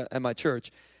that I do at my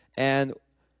church. And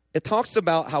it talks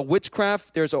about how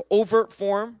witchcraft, there's an overt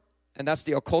form, and that's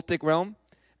the occultic realm.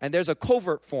 And there's a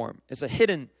covert form. It's a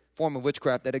hidden form of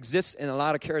witchcraft that exists in a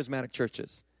lot of charismatic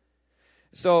churches.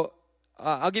 So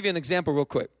I'll give you an example real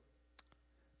quick.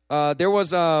 There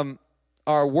was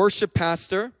our worship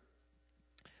pastor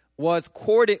was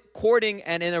courting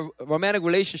and in a romantic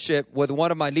relationship with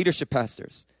one of my leadership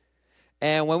pastors.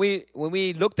 And when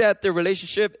we looked at the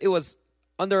relationship, it was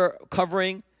under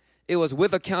covering, it was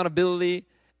with accountability,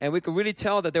 and we could really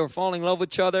tell that they were falling in love with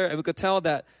each other, and we could tell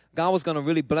that God was going to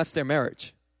really bless their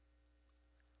marriage.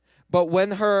 But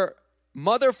when her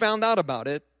mother found out about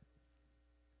it,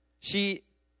 she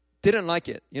didn't like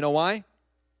it. You know why?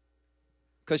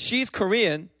 Because she's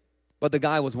Korean, but the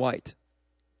guy was white.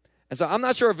 And so I'm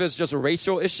not sure if it's just a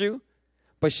racial issue,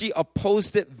 but she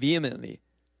opposed it vehemently.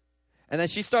 And then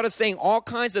she started saying all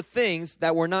kinds of things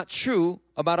that were not true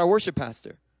about our worship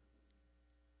pastor.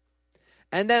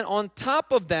 And then on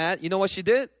top of that, you know what she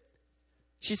did?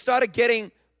 She started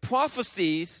getting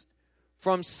prophecies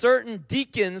from certain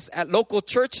deacons at local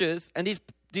churches. And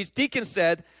these deacons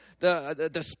said,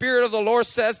 the Spirit of the Lord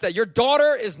says that your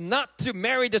daughter is not to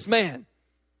marry this man,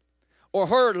 or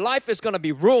her life is going to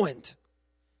be ruined.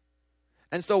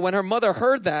 And so when her mother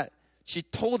heard that, she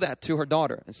told that to her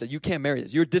daughter and said, you can't marry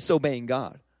this. You're disobeying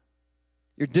God.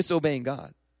 You're disobeying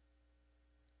God.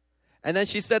 And then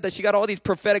she said that she got all these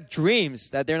prophetic dreams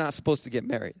that they're not supposed to get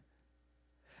married.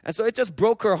 And so it just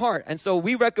broke her heart. And so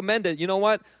we recommended, you know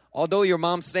what? Although your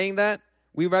mom's saying that,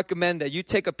 we recommend that you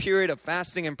take a period of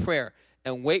fasting and prayer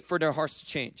and wait for their hearts to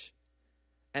change.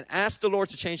 And ask the Lord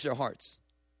to change their hearts.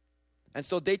 And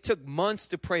so they took months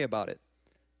to pray about it.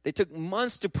 They took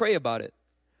months to pray about it.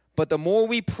 But the more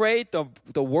we prayed,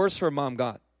 the worse her mom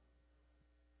got.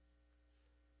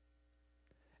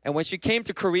 And when she came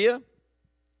to Korea,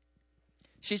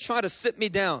 she tried to sit me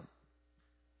down.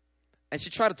 And she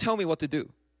tried to tell me what to do.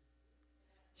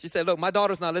 She said, look, my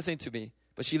daughter's not listening to me,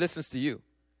 but she listens to you.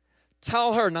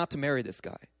 Tell her not to marry this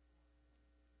guy.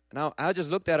 And I just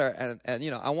looked at her, and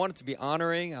I wanted to be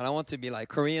honoring, and I wanted to be like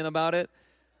Korean about it.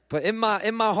 But in my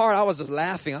heart, I was just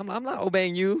laughing. I'm not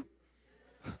obeying you.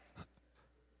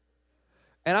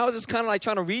 And I was just kind of like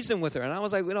trying to reason with her. And I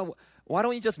was like, why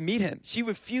don't you just meet him? She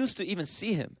refused to even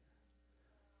see him.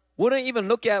 Wouldn't even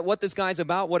look at what this guy's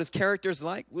about, what his character's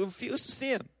like. We refused to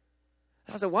see him.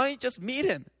 I was like, why don't you just meet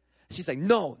him? She's like,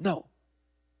 no.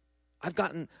 I've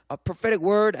gotten a prophetic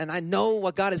word, and I know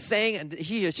what God is saying, and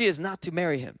he or she is not to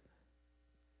marry him.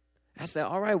 I said,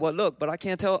 all right, well, look, but I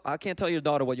can't tell your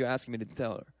daughter what you're asking me to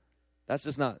tell her.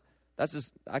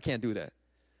 I can't do that.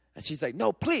 And she's like,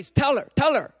 no, please, tell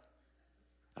her.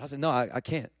 I said, no, I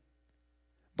can't.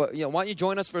 But, why don't you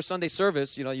join us for a Sunday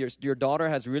service? Your daughter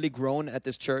has really grown at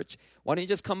this church. Why don't you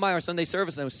just come by our Sunday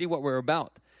service and see what we're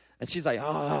about? And she's like,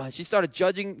 and she started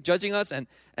judging us, and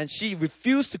she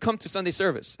refused to come to Sunday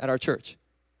service at our church.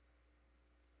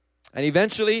 And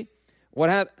eventually, what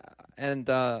happened, and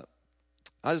I'll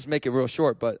just make it real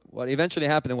short, but what eventually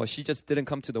happened was she just didn't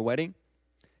come to the wedding,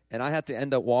 and I had to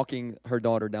end up walking her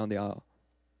daughter down the aisle.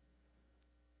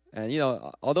 And,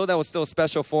 although that was still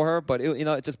special for her, but,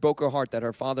 it just broke her heart that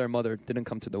her father and mother didn't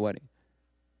come to the wedding.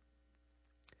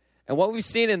 And what we've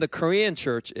seen in the Korean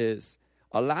church is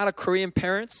a lot of Korean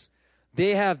parents,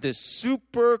 they have this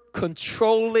super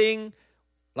controlling,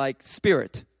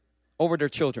 spirit over their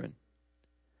children.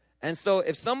 And so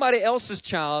if somebody else's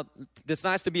child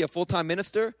decides to be a full-time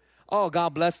minister, oh,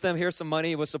 God bless them, here's some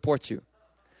money, we'll support you.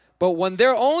 But when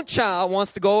their own child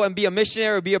wants to go and be a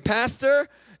missionary or be a pastor,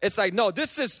 it's like, no,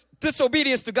 this is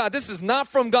disobedience to God. This is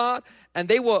not from God. And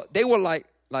they will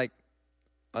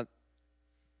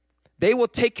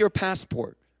take your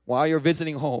passport while you're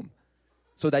visiting home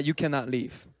so that you cannot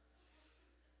leave.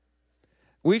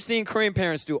 We've seen Korean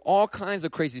parents do all kinds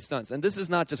of crazy stunts. And this is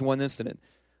not just one incident.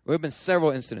 There have been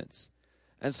several incidents.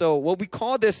 And so what we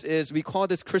call this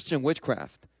Christian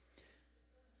witchcraft.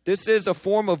 This is a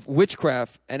form of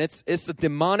witchcraft, and it's a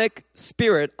demonic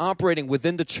spirit operating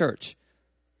within the church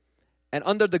and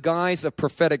under the guise of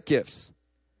prophetic gifts.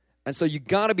 And so you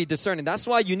got to be discerning. That's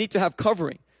why you need to have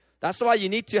covering. That's why you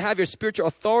need to have your spiritual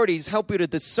authorities help you to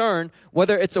discern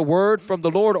whether it's a word from the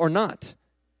Lord or not.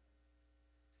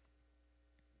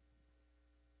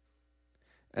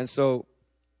 And so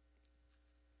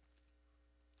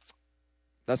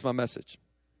that's my message.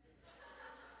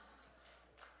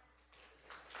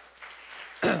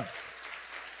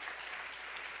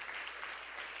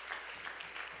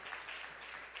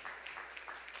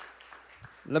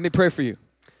 Let me pray for you.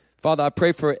 Father, I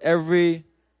pray for every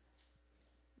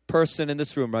person in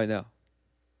this room right now.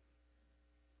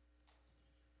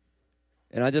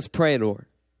 And I just pray, Lord,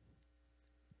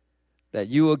 that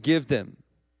you will give them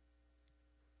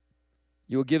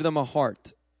a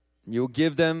heart. You will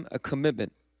give them a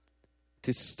commitment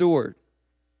to steward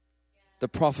the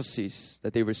prophecies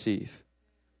that they receive.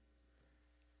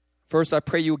 First, I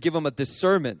pray you will give them a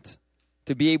discernment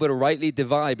to be able to rightly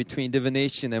divide between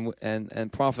divination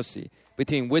and prophecy,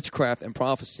 between witchcraft and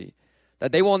prophecy.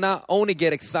 That they will not only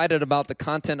get excited about the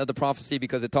content of the prophecy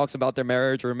because it talks about their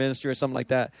marriage or ministry or something like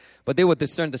that, but they will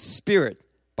discern the spirit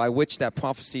by which that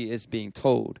prophecy is being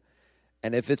told.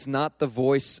 And if it's not the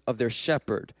voice of their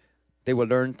shepherd, they will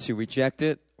learn to reject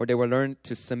it, or they will learn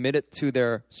to submit it to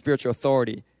their spiritual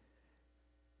authority.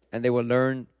 And they will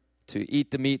learn to eat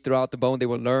the meat throughout the bone. They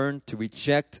will learn to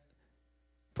reject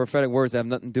prophetic words that have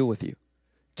nothing to do with you.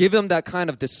 Give them that kind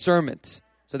of discernment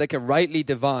so they can rightly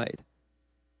divide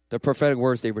the prophetic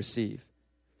words they receive.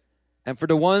 And for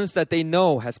the ones that they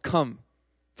know has come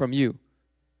from you,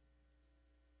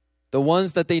 the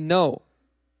ones that they know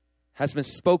has been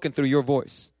spoken through your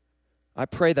voice, I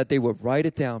pray that they will write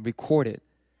it down, record it,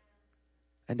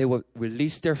 and they will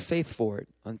release their faith for it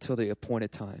until the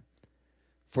appointed time.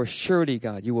 For surely,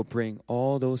 God, you will bring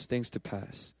all those things to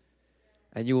pass,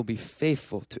 and you will be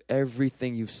faithful to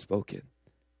everything you've spoken.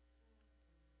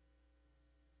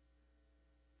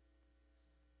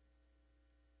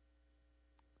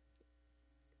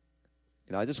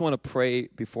 I just want to pray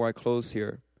before I close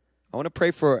here. I want to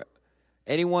pray for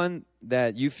anyone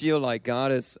that you feel like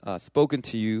God has spoken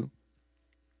to you,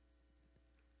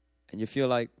 and you feel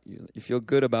like you feel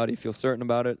good about it, you feel certain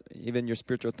about it. Even your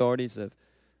spiritual authorities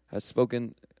have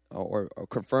spoken or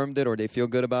confirmed it, or they feel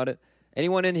good about it.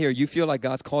 Anyone in here, you feel like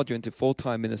God's called you into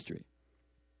full-time ministry.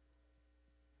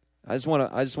 I just want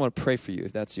to pray for you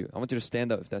if that's you. I want you to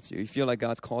stand up if that's you. You feel like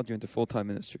God's called you into full-time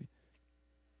ministry.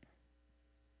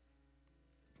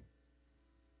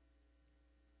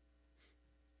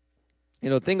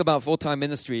 The thing about full-time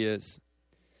ministry is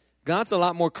God's a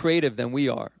lot more creative than we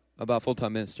are about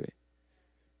full-time ministry.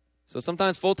 So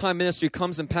sometimes full-time ministry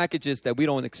comes in packages that we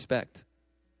don't expect.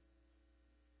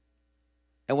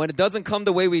 And when it doesn't come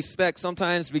the way we expect,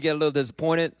 sometimes we get a little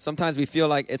disappointed. Sometimes we feel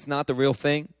like it's not the real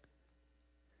thing.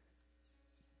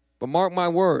 But mark my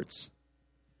words.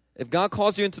 If God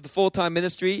calls you into the full-time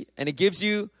ministry and He gives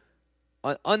you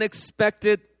an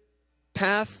unexpected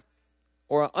path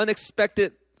or an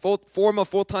unexpected form of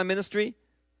full-time ministry,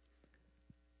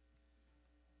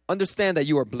 understand that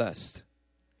you are blessed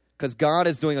because God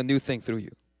is doing a new thing through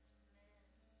you.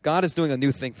 God is doing a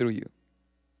new thing through you.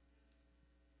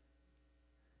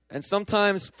 And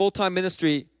sometimes full-time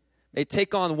ministry may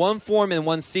take on one form in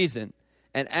one season,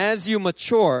 and as you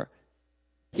mature,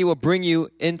 He will bring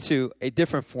you into a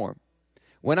different form.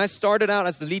 When I started out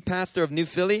as the lead pastor of New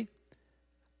Philly,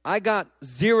 I got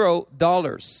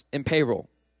 $0 in payroll.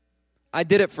 I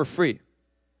did it for free.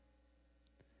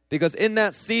 Because in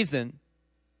that season,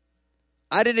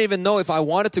 I didn't even know if I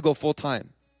wanted to go full-time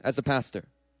as a pastor.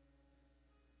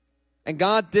 And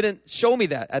God didn't show me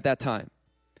that at that time.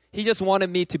 He just wanted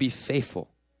me to be faithful.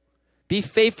 Be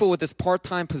faithful with this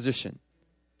part-time position.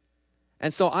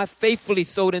 And so I faithfully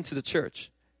sowed into the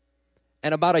church.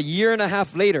 And about a year and a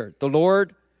half later, the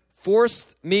Lord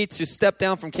forced me to step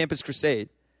down from Campus Crusade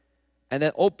and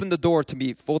then opened the door to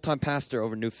be full-time pastor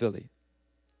over New Philly.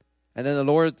 And then the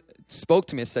Lord spoke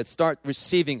to me and said, start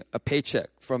receiving a paycheck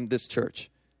from this church.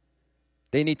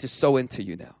 They need to sow into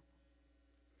you now.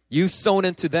 You've sown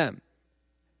into them.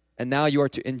 And now you are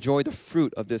to enjoy the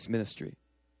fruit of this ministry.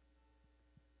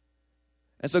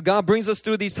 And so God brings us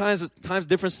through these times,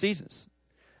 different seasons.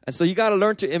 And so you got to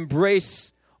learn to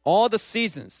embrace all the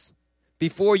seasons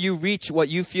before you reach what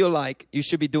you feel like you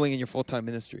should be doing in your full-time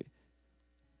ministry.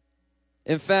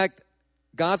 In fact,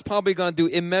 God's probably going to do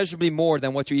immeasurably more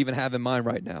than what you even have in mind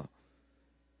right now.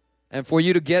 And for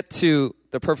you to get to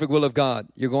the perfect will of God,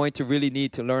 you're going to really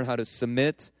need to learn how to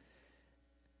submit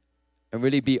and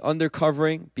really be under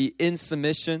covering, be in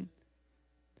submission.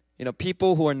 You know,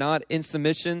 people who are not in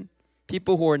submission,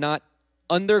 people who are not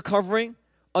under covering,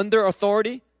 under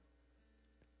authority,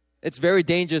 it's very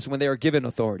dangerous when they are given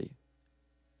authority.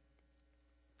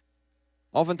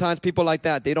 Oftentimes people like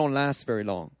that, they don't last very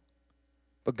long.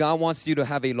 But God wants you to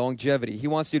have a longevity. He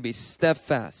wants you to be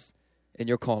steadfast in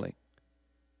your calling.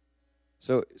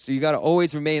 So you got to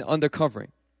always remain under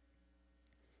covering.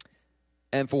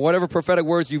 And for whatever prophetic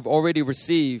words you've already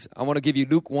received, I want to give you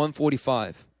Luke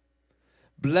 1:45.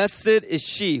 Blessed is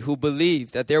she who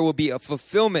believed that there will be a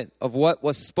fulfillment of what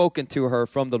was spoken to her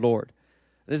from the Lord.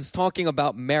 This is talking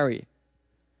about Mary.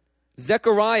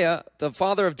 Zechariah, the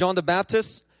father of John the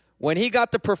Baptist, when he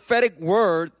got the prophetic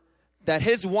word that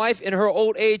his wife in her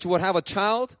old age would have a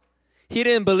child, he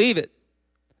didn't believe it.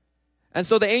 And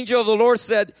so the angel of the Lord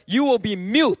said, you will be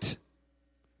mute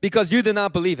because you did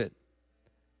not believe it.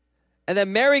 And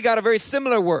then Mary got a very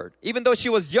similar word. Even though she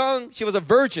was young, she was a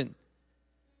virgin.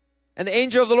 And the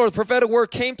angel of the Lord, the prophetic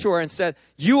word came to her and said,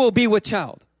 you will be with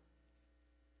child.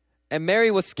 And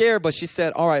Mary was scared, but she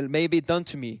said, all right, may it be done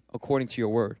to me according to your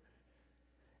word.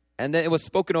 And then it was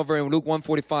spoken over in Luke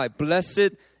 1:45.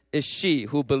 Blessed is she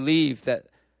who believed that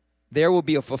there will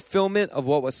be a fulfillment of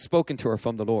what was spoken to her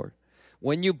from the Lord.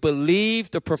 When you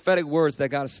believe the prophetic words that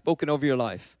God has spoken over your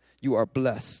life, you are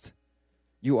blessed.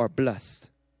 You are blessed.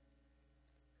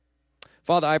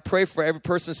 Father, I pray for every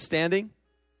person standing.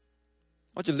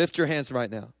 I want you to lift your hands right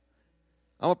now.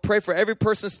 I want to pray for every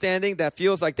person standing that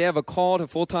feels like they have a call to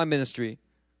full-time ministry.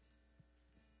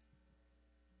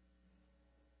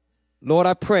 Lord,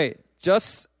 I pray,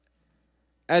 just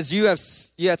as you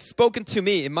had spoken to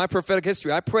me in my prophetic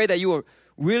history, I pray that you will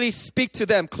really speak to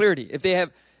them clearly. If they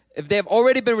have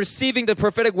already been receiving the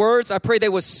prophetic words, I pray they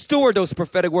will steward those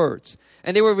prophetic words.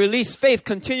 And they will release faith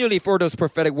continually for those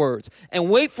prophetic words. And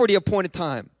wait for the appointed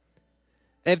time.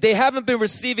 And if they haven't been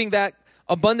receiving that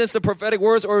abundance of prophetic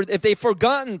words, or if they've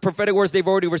forgotten prophetic words they've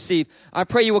already received, I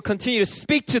pray you will continue to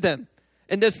speak to them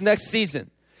in this next season.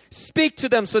 Speak to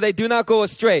them so they do not go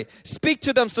astray. Speak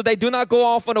to them so they do not go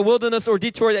off on a wilderness or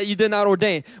detour that you did not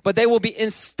ordain. But they will be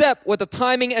in step with the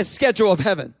timing and schedule of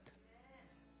heaven.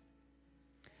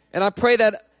 And I pray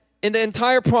that in the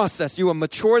entire process, you will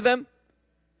mature them.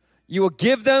 You will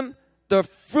give them the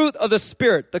fruit of the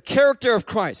Spirit, the character of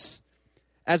Christ,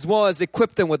 as well as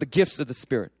equip them with the gifts of the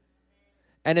Spirit.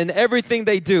 And in everything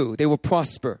they do, they will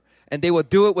prosper. And they will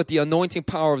do it with the anointing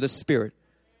power of the Spirit.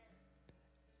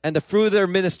 And the fruit of their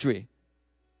ministry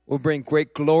will bring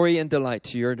great glory and delight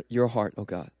to your heart, oh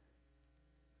God.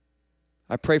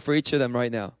 I pray for each of them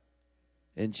right now.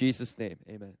 In Jesus' name,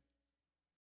 amen.